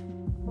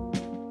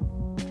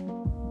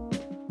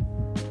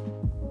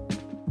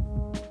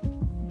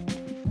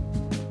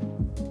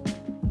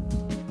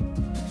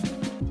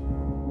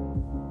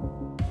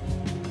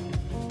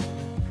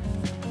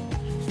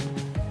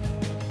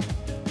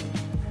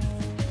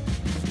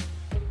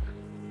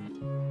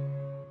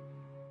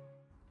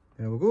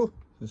 There we go.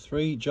 The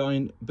 3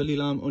 giant Billy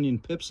Lamb onion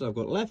pips that I've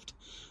got left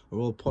are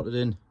all potted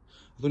in.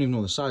 I don't even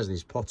know the size of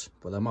these pots,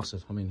 but they're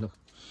massive. I mean, look,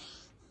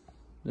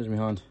 there's my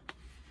hand.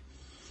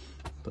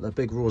 but they're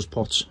big rose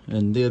pots,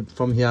 and they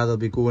from here they'll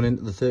be going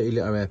into the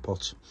 30-litre air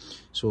pots.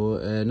 So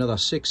another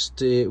 6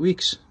 to 8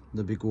 weeks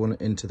they'll be going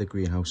into the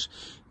greenhouse.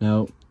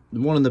 Now the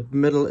one in the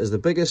middle is the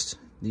biggest.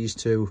 These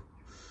two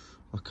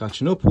are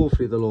catching up.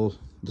 Hopefully they'll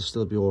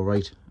still be all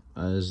right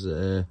as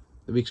the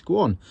weeks go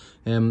on.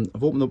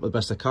 I've opened up the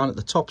best I can at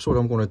the top. So what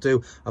I'm going to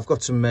do, I've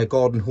got some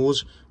garden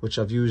hose which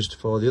I've used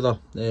for the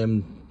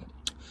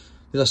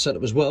other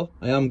setup as well.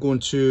 I am going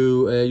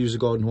to use the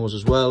garden hose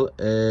as well,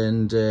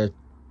 and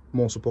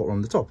more support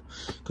around the top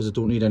because I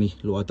don't need any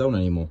lower down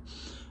anymore.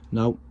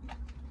 Now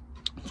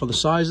for the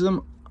size of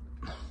them,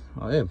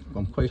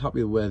 I'm quite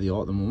happy with where they are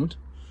at the moment.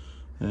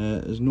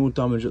 There's no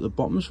damage at the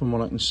bottoms from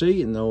what I can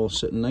see, and they're all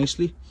sitting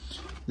nicely.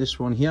 This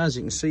one here, as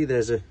you can see,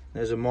 there's a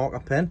marker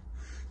pen,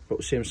 about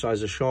the same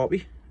size as a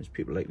Sharpie, as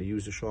people like to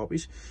use the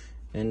Sharpies.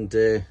 And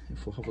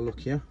if we'll have a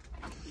look here,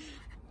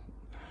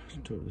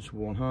 do it with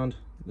one hand.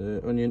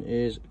 The onion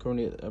is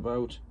currently at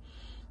about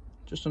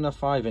just under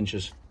 5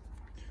 inches.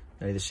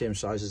 The same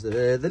size as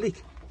the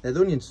leek. The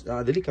onions,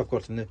 the leek I've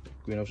got in the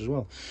greenhouse as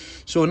well.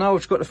 So now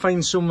I've got to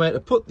find somewhere to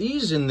put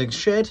these in the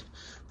shed,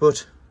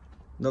 but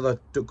another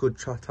good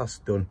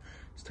task done.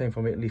 It's time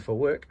for me to leave for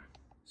work.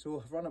 So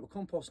I've run out of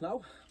compost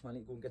now. I need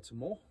to go and get some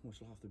more,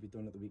 which will have to be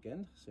done at the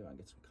weekend. See if I can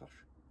get some cash.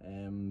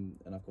 And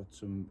I've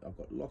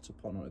got lots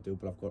of potting to do,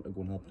 but I've got to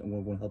go and help. I'm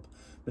going to go and help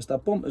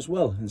Mr. Bump as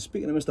well. And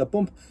speaking of Mr.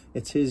 Bump,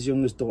 it's his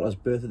youngest daughter's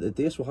birthday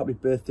today, so happy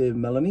birthday,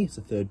 Melanie. It's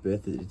the 3rd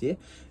birthday today.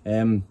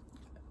 And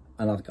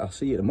I'll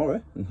see you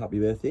tomorrow, and happy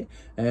birthday.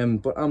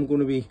 But I'm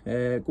going to be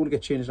going to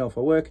get changed now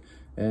for work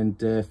and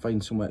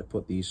find somewhere to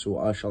put these. So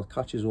I shall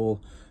catch us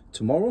all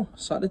tomorrow,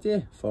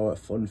 Saturday, for a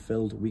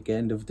fun-filled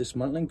weekend of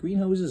dismantling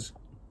greenhouses.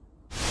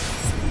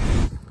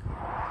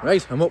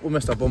 Right, I'm up with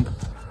Mr. Bump.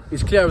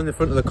 He's clearing the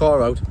front of the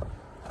car out.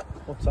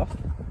 What's that?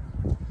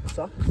 What's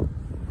that?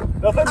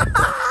 Nothing.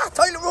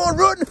 Toilet roll,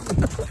 run!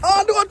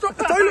 Oh no, I dropped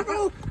the toilet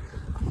roll!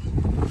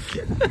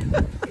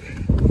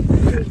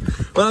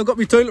 Well, I've got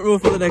my toilet roll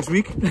for the next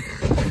week.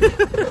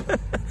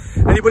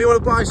 Anybody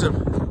want to buy some?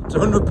 It's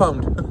 £100.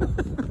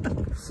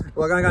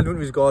 Well, I'm going to go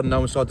into his garden now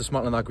and start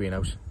dismantling that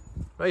greenhouse.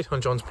 Right,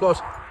 on John's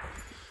plot.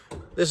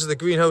 This is the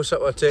greenhouse that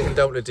we're taking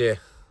down today.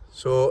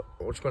 So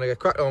we're just going to get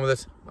cracked on with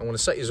it. I'm going to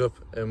set you up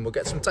and we'll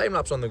get some time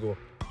lapse on the go.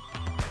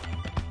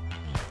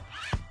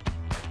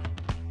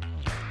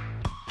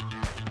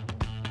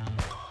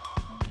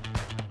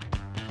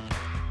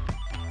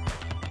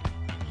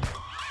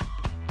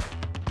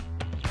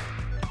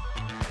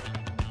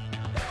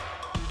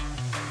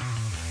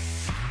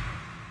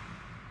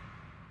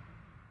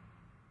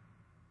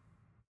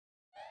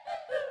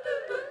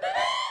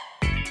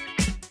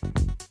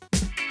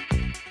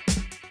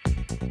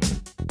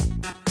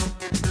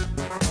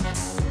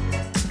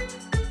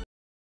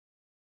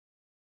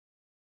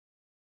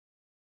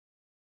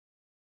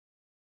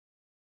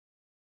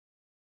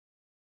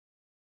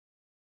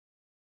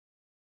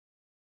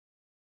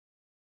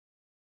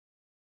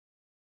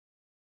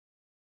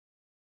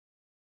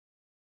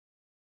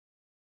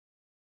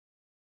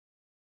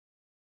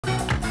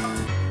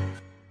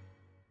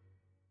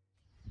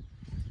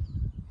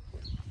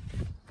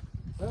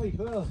 Very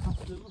well,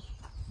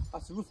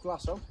 that's the roof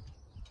glass out.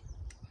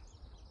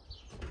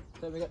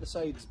 Then we get the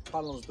sides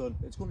panels done.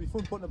 It's going to be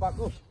fun putting it back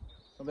up.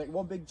 I'll make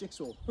one big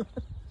jigsaw.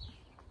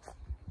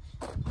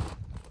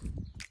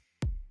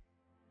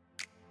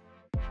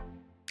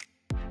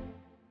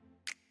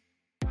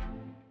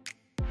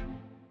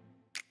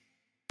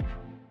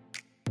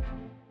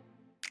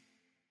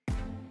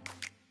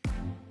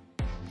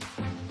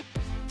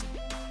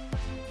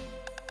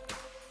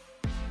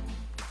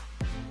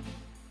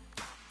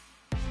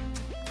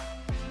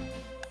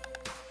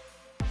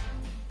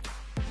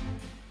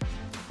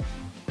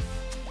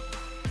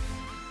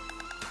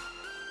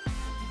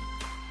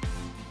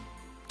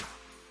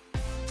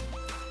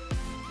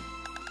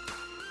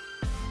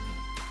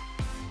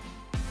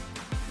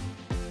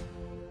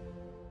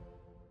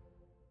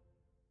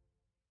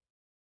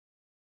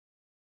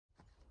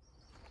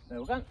 There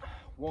we go,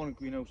 one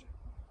greenhouse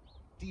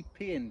deep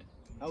pained.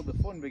 Now the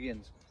fun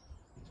begins.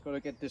 It's got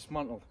to get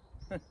dismantled.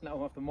 Now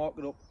I have to mark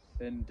it up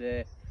and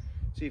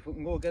see if we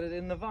can go get it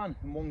in the van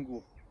in one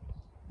go.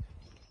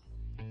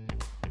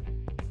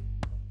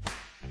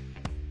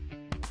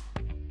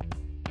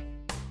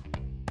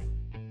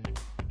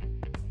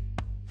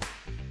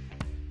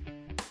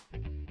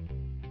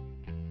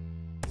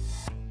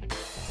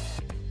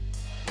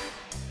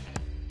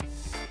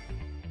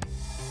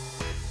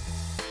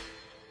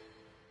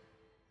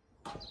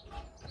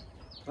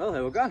 Well,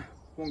 there we go,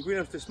 one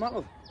greenhouse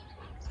dismantled.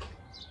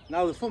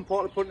 Now the fun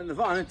part of putting it in the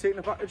van and taking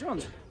it back to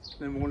John's.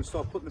 Then we're going to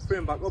start putting the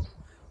frame back up.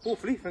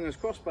 Hopefully, fingers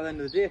crossed, by the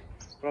end of the day,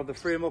 we'll have the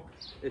frame up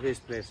at his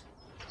place.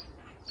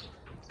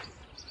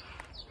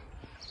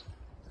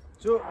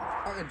 So,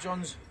 back at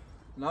John's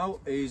now.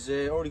 He's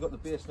already got the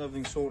base and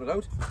everything sorted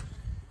out.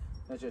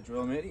 There's your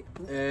drill, matey.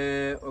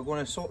 We're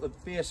going to sort the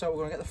base out, we're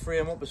going to get the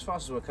frame up as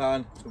fast as we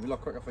can. It's going to be a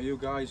lot quicker for you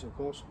guys, of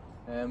course.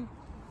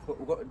 But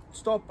we've got to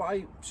start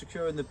by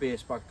securing the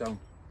base back down.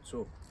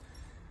 So,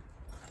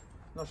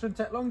 that shouldn't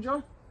take long,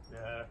 John?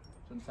 Yeah,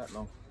 Shouldn't take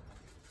long.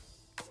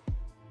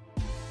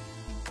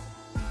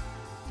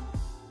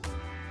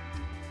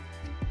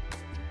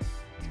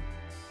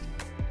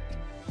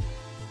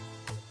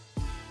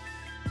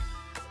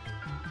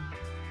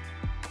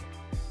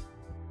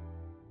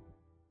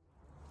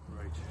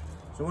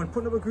 So when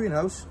putting up a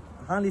greenhouse,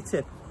 a handy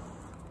tip,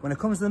 when it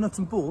comes to the nuts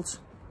and bolts,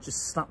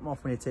 just snap them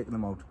off when you're taking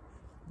them out.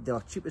 They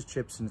are cheap as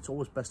chips, and it's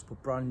always best to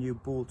put brand new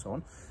bolts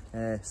on.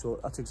 So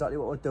that's exactly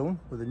what we're doing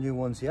with the new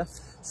ones here.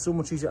 So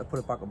much easier to put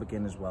it back up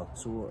again as well.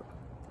 So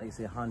like I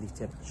say, a handy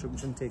tip.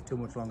 Shouldn't take too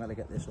much longer to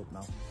get this up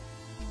now.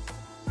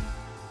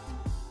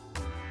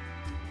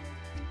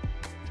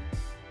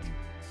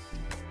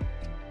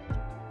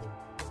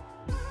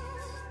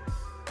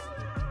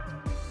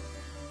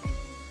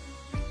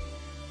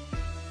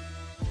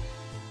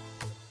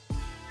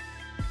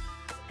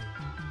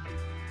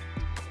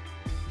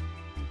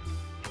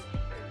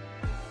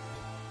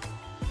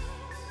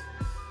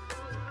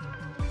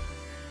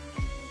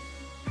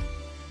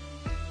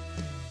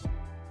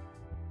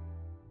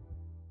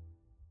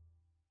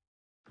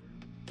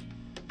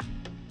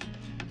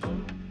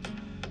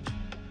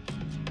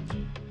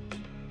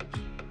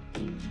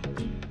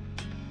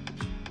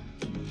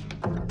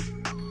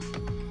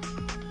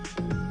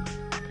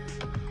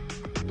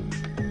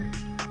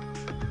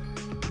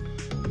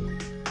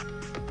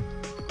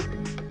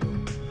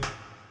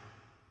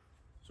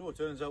 So it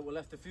turns out we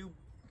left a few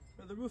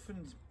of the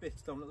roofing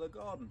bits down at the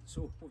garden,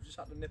 so we've just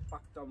had to nip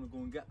back down and go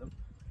and get them.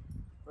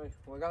 Right,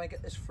 we're gonna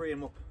get this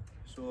frame up,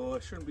 so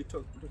it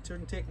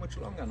shouldn't take much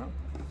longer now.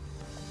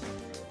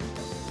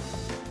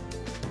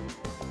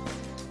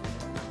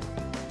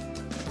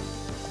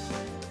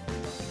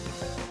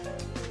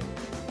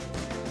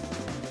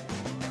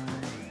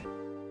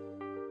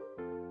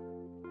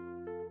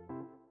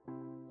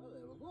 Well,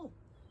 there we go.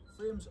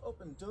 Frame's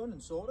up and done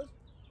and sorted.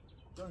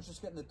 John's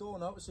just getting the door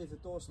now to see if the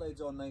door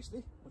slides on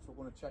nicely, which we're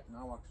going to check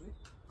now actually.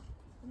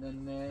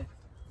 And then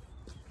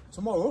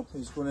tomorrow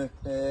he's going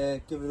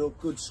to give it a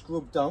good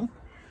scrub down,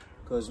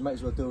 because might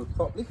as well do it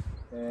properly,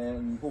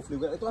 and hopefully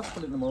we'll get the glass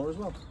put in tomorrow as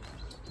well.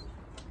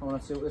 I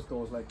want to see what this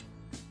door's like.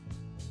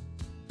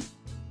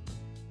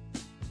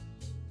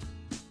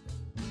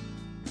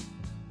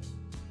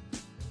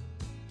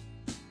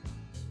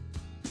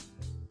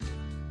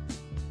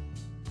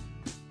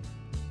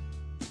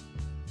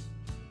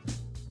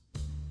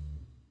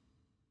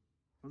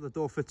 The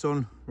door fits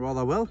on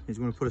rather well. He's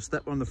going to put a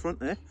step on the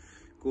front there,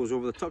 goes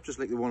over the top just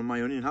like the one in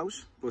my onion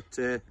house, but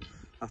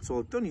that's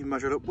all done. He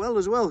measured up well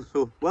as well,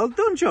 so well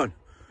done, John.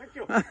 Thank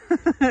you.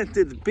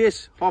 Did the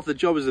base, half the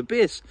job is the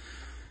base,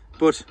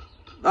 but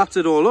that's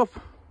it all up.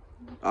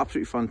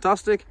 Absolutely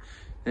fantastic.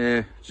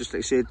 Just like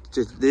I said,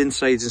 the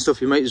insides and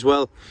stuff, you might as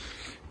well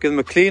give them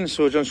a clean.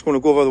 So John's going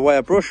to go over the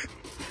wire brush.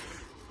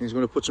 He's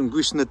going to put some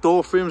grease in the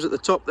door frames at the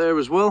top there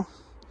as well,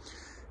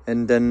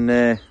 and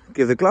then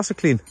give the glass a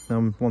clean.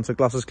 Once the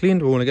glass is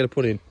cleaned, we're going to get it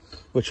put in,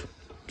 which,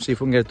 see if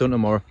we can get it done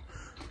tomorrow.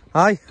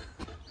 Aye? See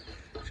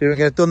if we can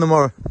get it done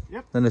tomorrow.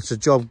 Yep. Then it's a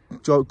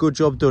good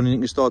job done, and you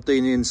can start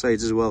doing the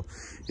insides as well.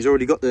 He's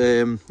already got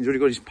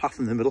his path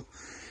in the middle,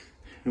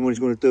 and what he's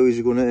going to do is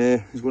he's going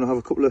to have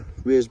a couple of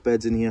raised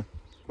beds in here,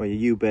 well, your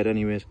U bed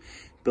anyways,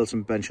 build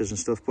some benches and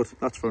stuff, but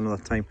that's for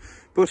another time.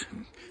 But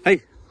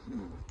hey,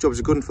 job's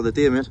a good one for the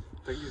day, mate.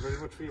 Thank you very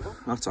much for your help.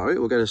 That's alright,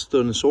 we'll get it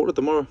done and sorted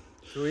tomorrow.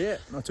 So yeah,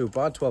 not too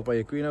bad. 12 by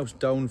a greenhouse,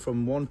 down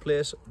from one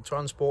place,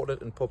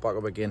 transported and put back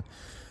up again.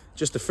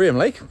 Just the frame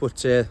like, but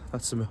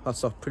that's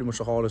pretty much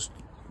the hardest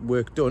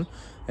work done.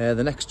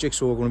 The next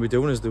jigsaw we're going to be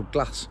doing is the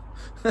glass,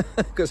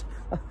 because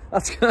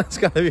that's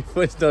going to be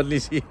fun,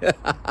 Dudley's here.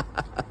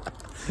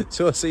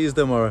 So I'll see you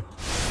tomorrow.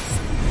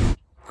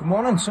 Good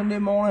morning, Sunday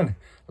morning.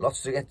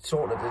 Lots to get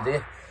sorted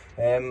today.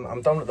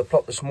 I'm down at the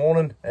plot this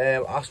morning.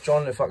 Asked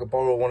John if I could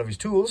borrow one of his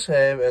tools,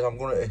 as I'm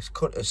going to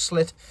cut a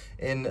slit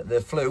in the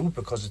flue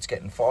because it's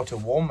getting far too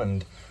warm,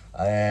 and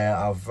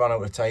I've run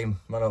out of time,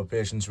 run out of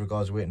patience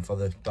regards waiting for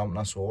the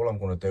dampener. So all I'm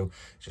going to do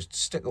is just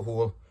stick a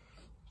hole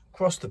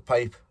across the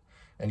pipe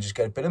and just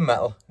get a bit of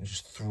metal and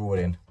just throw it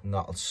in, and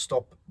that'll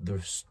stop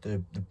the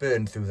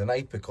burn through the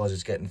night, because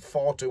it's getting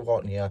far too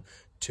hot in here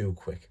too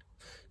quick.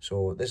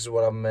 So this is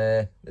what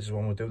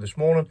we'll do this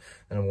morning,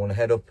 and I'm going to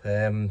head up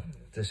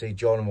to see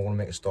John, and we're going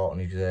to make a start on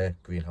his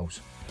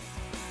greenhouse.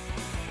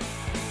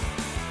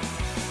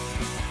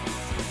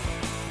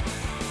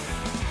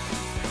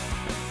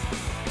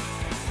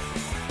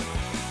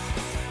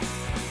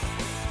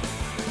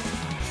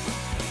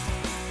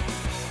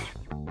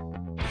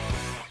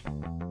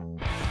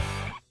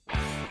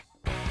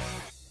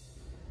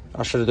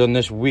 I should have done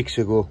this weeks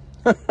ago.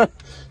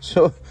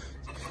 So,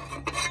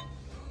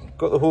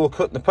 got the hole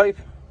cut in the pipe.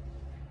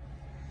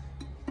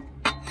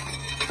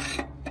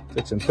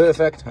 Fits in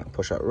perfect. I can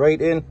push that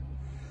right in.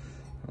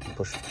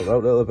 Pull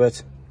out a little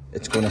bit.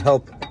 It's going to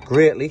help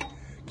greatly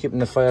keeping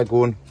the fire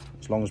going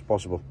as long as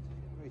possible.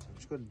 Right, I'm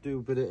just going to do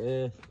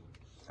a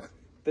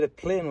bit of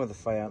playing with the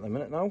fire at the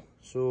minute now.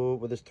 So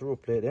with this throw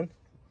plate in,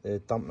 the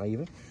dampener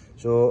even.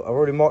 So I've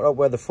already marked out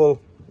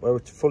where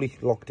it's fully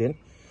locked in.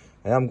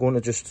 I am going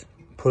to just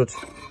put it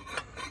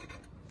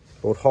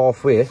about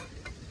halfway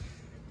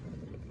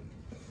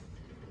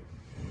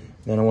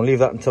Then I want to leave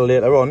that until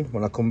later on,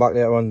 when I come back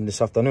later on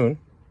this afternoon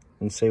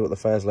and see what the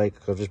fire's like,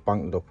 because I've just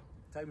banked it up.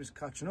 Time is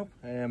catching up.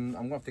 I'm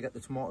going to have to get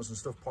the tomatoes and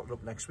stuff potted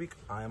up next week.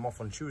 I am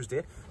off on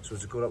Tuesday, so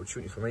it's a good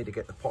opportunity for me to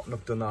get the potting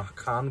up done that I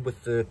can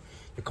with the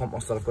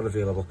compost that I've got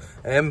available.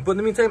 But in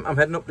the meantime, I'm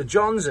heading up to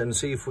John's and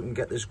see if we can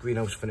get this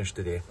greenhouse finished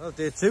today. Well,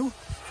 day 2.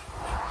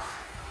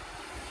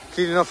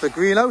 Cleaning off the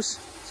greenhouse.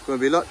 It's going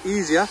to be a lot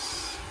easier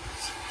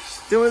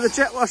doing with the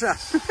jet washer.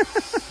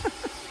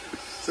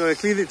 So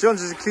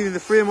John's is cleaning the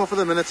frame off at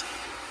the minute.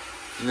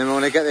 And then we're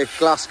going to get the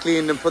glass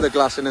cleaned and put the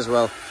glass in as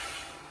well.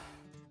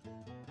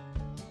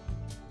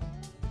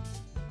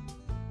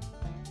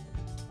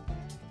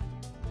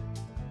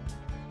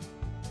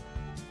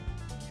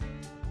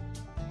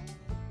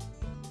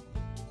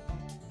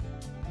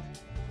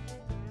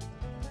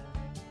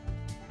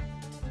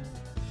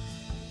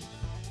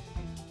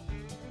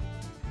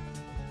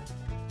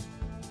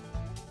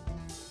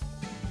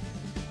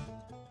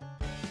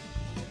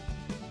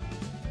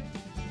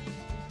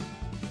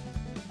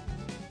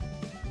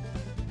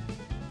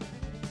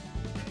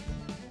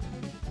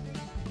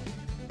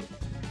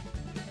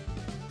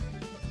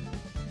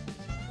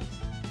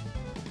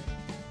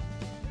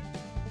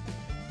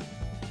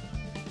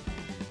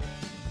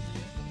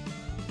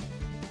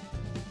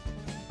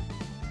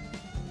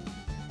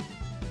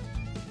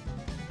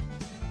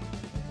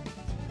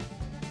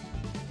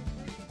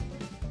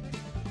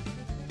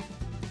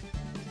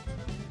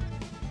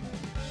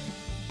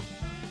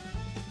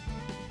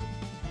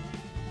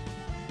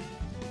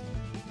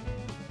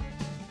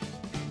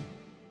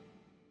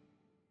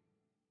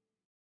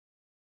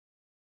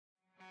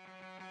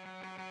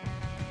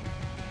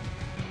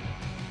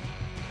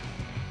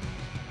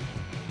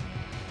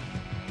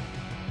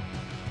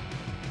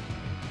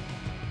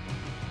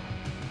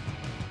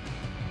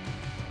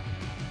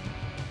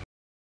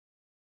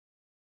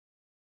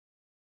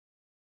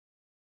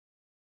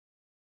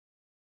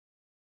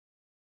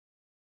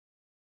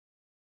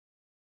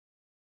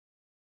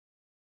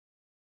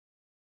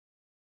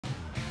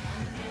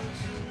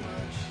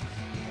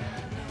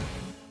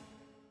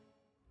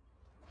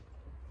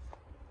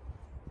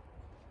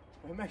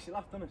 It makes you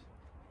laugh, doesn't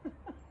it?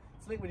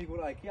 It's like when you go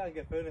to IKEA and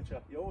get furniture,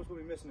 you're always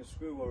going to be missing a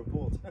screw or a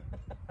bolt.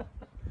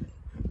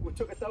 We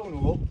took it down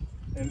all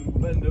and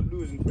we've ended up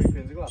losing 3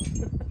 panes of glass.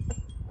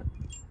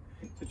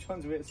 So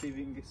John's waiting to see if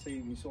he can see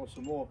if he saw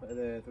some more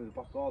through the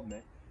back garden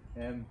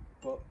there.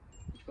 But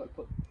you've got to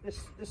put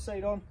this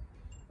side on,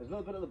 there's a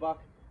little bit at the back,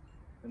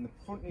 and the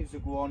front needs to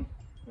go on,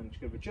 and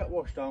just give a jet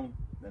wash down,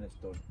 then it's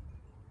done.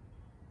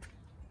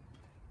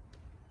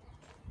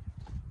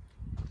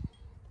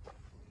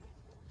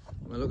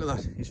 Well, look at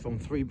that, he's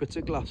found 3 bits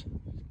of glass,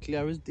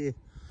 clear as day.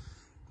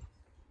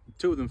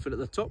 2 of them fit at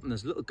the top, and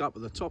there's a little gap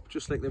at the top,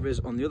 just like there is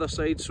on the other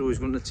side. So he's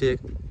going to take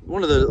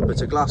one of the little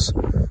bits of glass,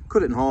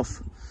 cut it in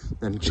half,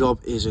 then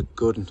job is a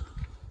good one.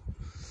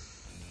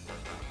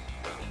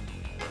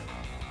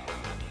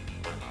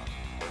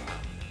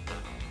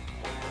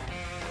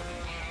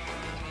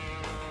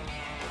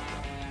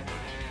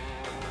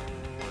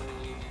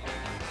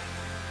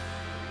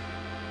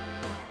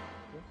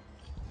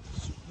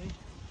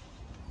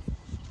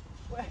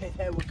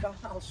 There we go,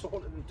 all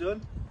sorted and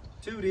done.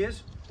 2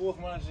 days, both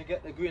managed to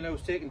get the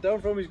greenhouse taken down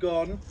from his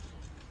garden,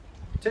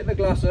 take the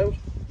glass out,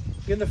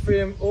 getting the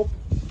frame up,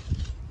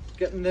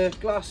 getting the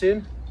glass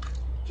in.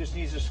 Just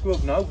needs a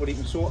scrub now, but he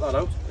can sort that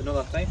out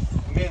another time.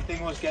 The main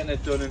thing was getting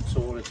it done and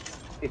sorted.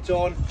 It's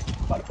on.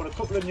 Had to put a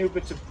couple of new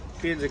bits of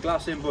panes of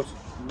glass in, but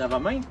never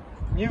mind.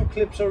 New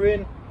clips are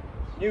in,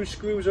 new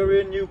screws are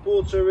in, new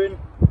bolts are in.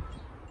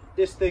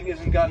 This thing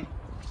isn't gone.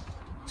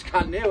 It's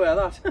can't nowhere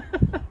that.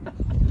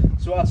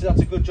 So that's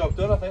a good job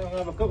done. I think I'm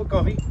gonna have a cup of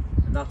coffee,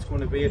 and that's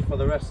going to be it for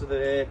the rest of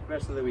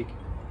the week.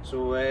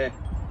 So when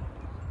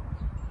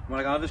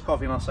I have this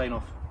coffee, and I'll sign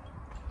off.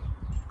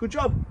 Good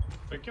job.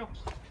 Thank you.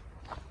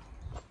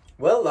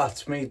 Well,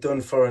 that's me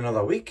done for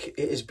another week.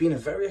 It has been a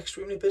very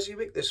extremely busy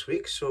week this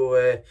week,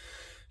 so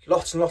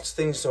lots and lots of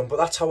things done, but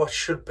that's how it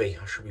should be.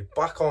 I should be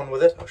back on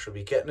with it. I should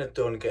be getting it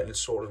done, getting it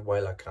sorted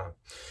while I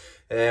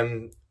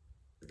can.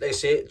 Like I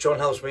say, John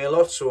helps me a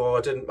lot, so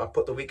I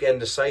put the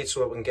weekend aside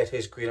so I can get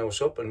his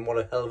greenhouse up, and what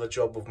a hell of a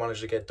job we've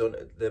managed to get done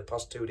the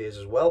past 2 days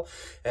as well.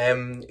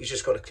 He's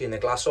just got to clean the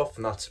glass off,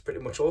 and that's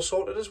pretty much all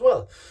sorted as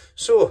well.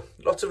 So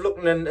lots of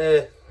looking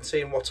and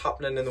seeing what's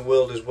happening in the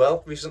world as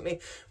well recently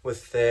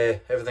with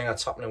everything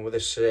that's happening with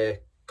this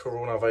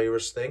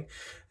coronavirus thing.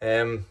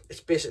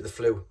 It's basically the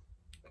flu.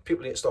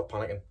 People need to stop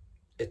panicking.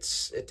 It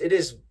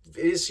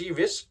is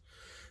serious,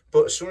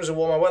 but as soon as the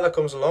warmer weather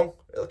comes along,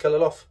 it'll kill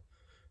it off.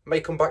 May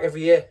come back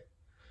every year.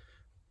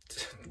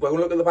 When we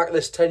look at the back of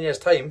this 10 years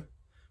time,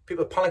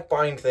 people panic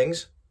buying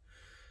things.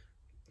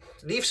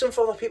 Leave some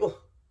for other people.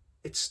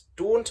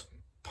 Don't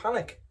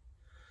panic.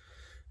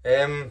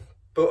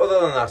 But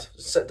other than that,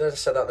 said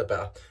that the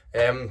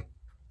better.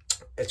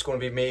 It's going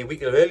to be me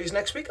week of earlies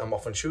next week. I'm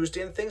off on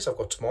Tuesday and things. I've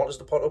got tomatoes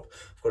to pot up.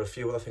 I've got a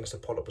few other things to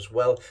pot up as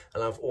well.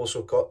 And I've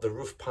also got the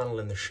roof panel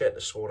in the shed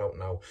to sort out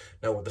now.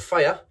 Now with the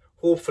fire,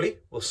 hopefully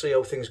we'll see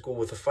how things go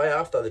with the fire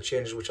after the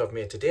changes which I've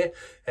made today.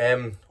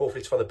 Hopefully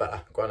it's for the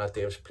better. Granddad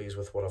Dave's pleased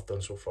with what I've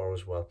done so far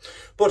as well.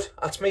 But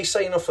that's me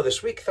signing off for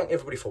this week. Thank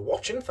everybody for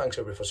watching. Thanks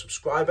everybody for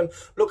subscribing.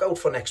 Look out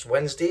for next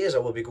Wednesday, as I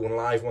will be going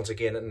live once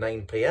again at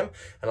 9 PM,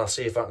 and I'll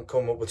see if I can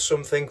come up with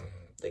something,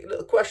 like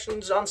little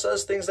questions,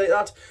 answers, things like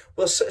that.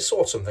 We'll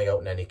sort something out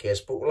in any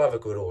case, but we'll have a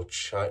good old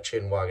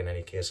chin wag in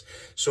any case.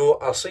 So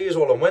I'll see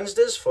you all on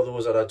Wednesdays. For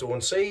those that I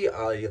don't see,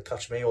 you'll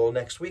catch me all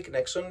next week,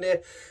 next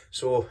Sunday.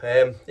 So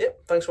yeah,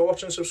 thanks for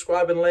watching,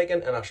 subscribing,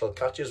 liking, and I shall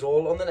catch you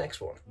all on the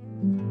next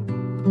one.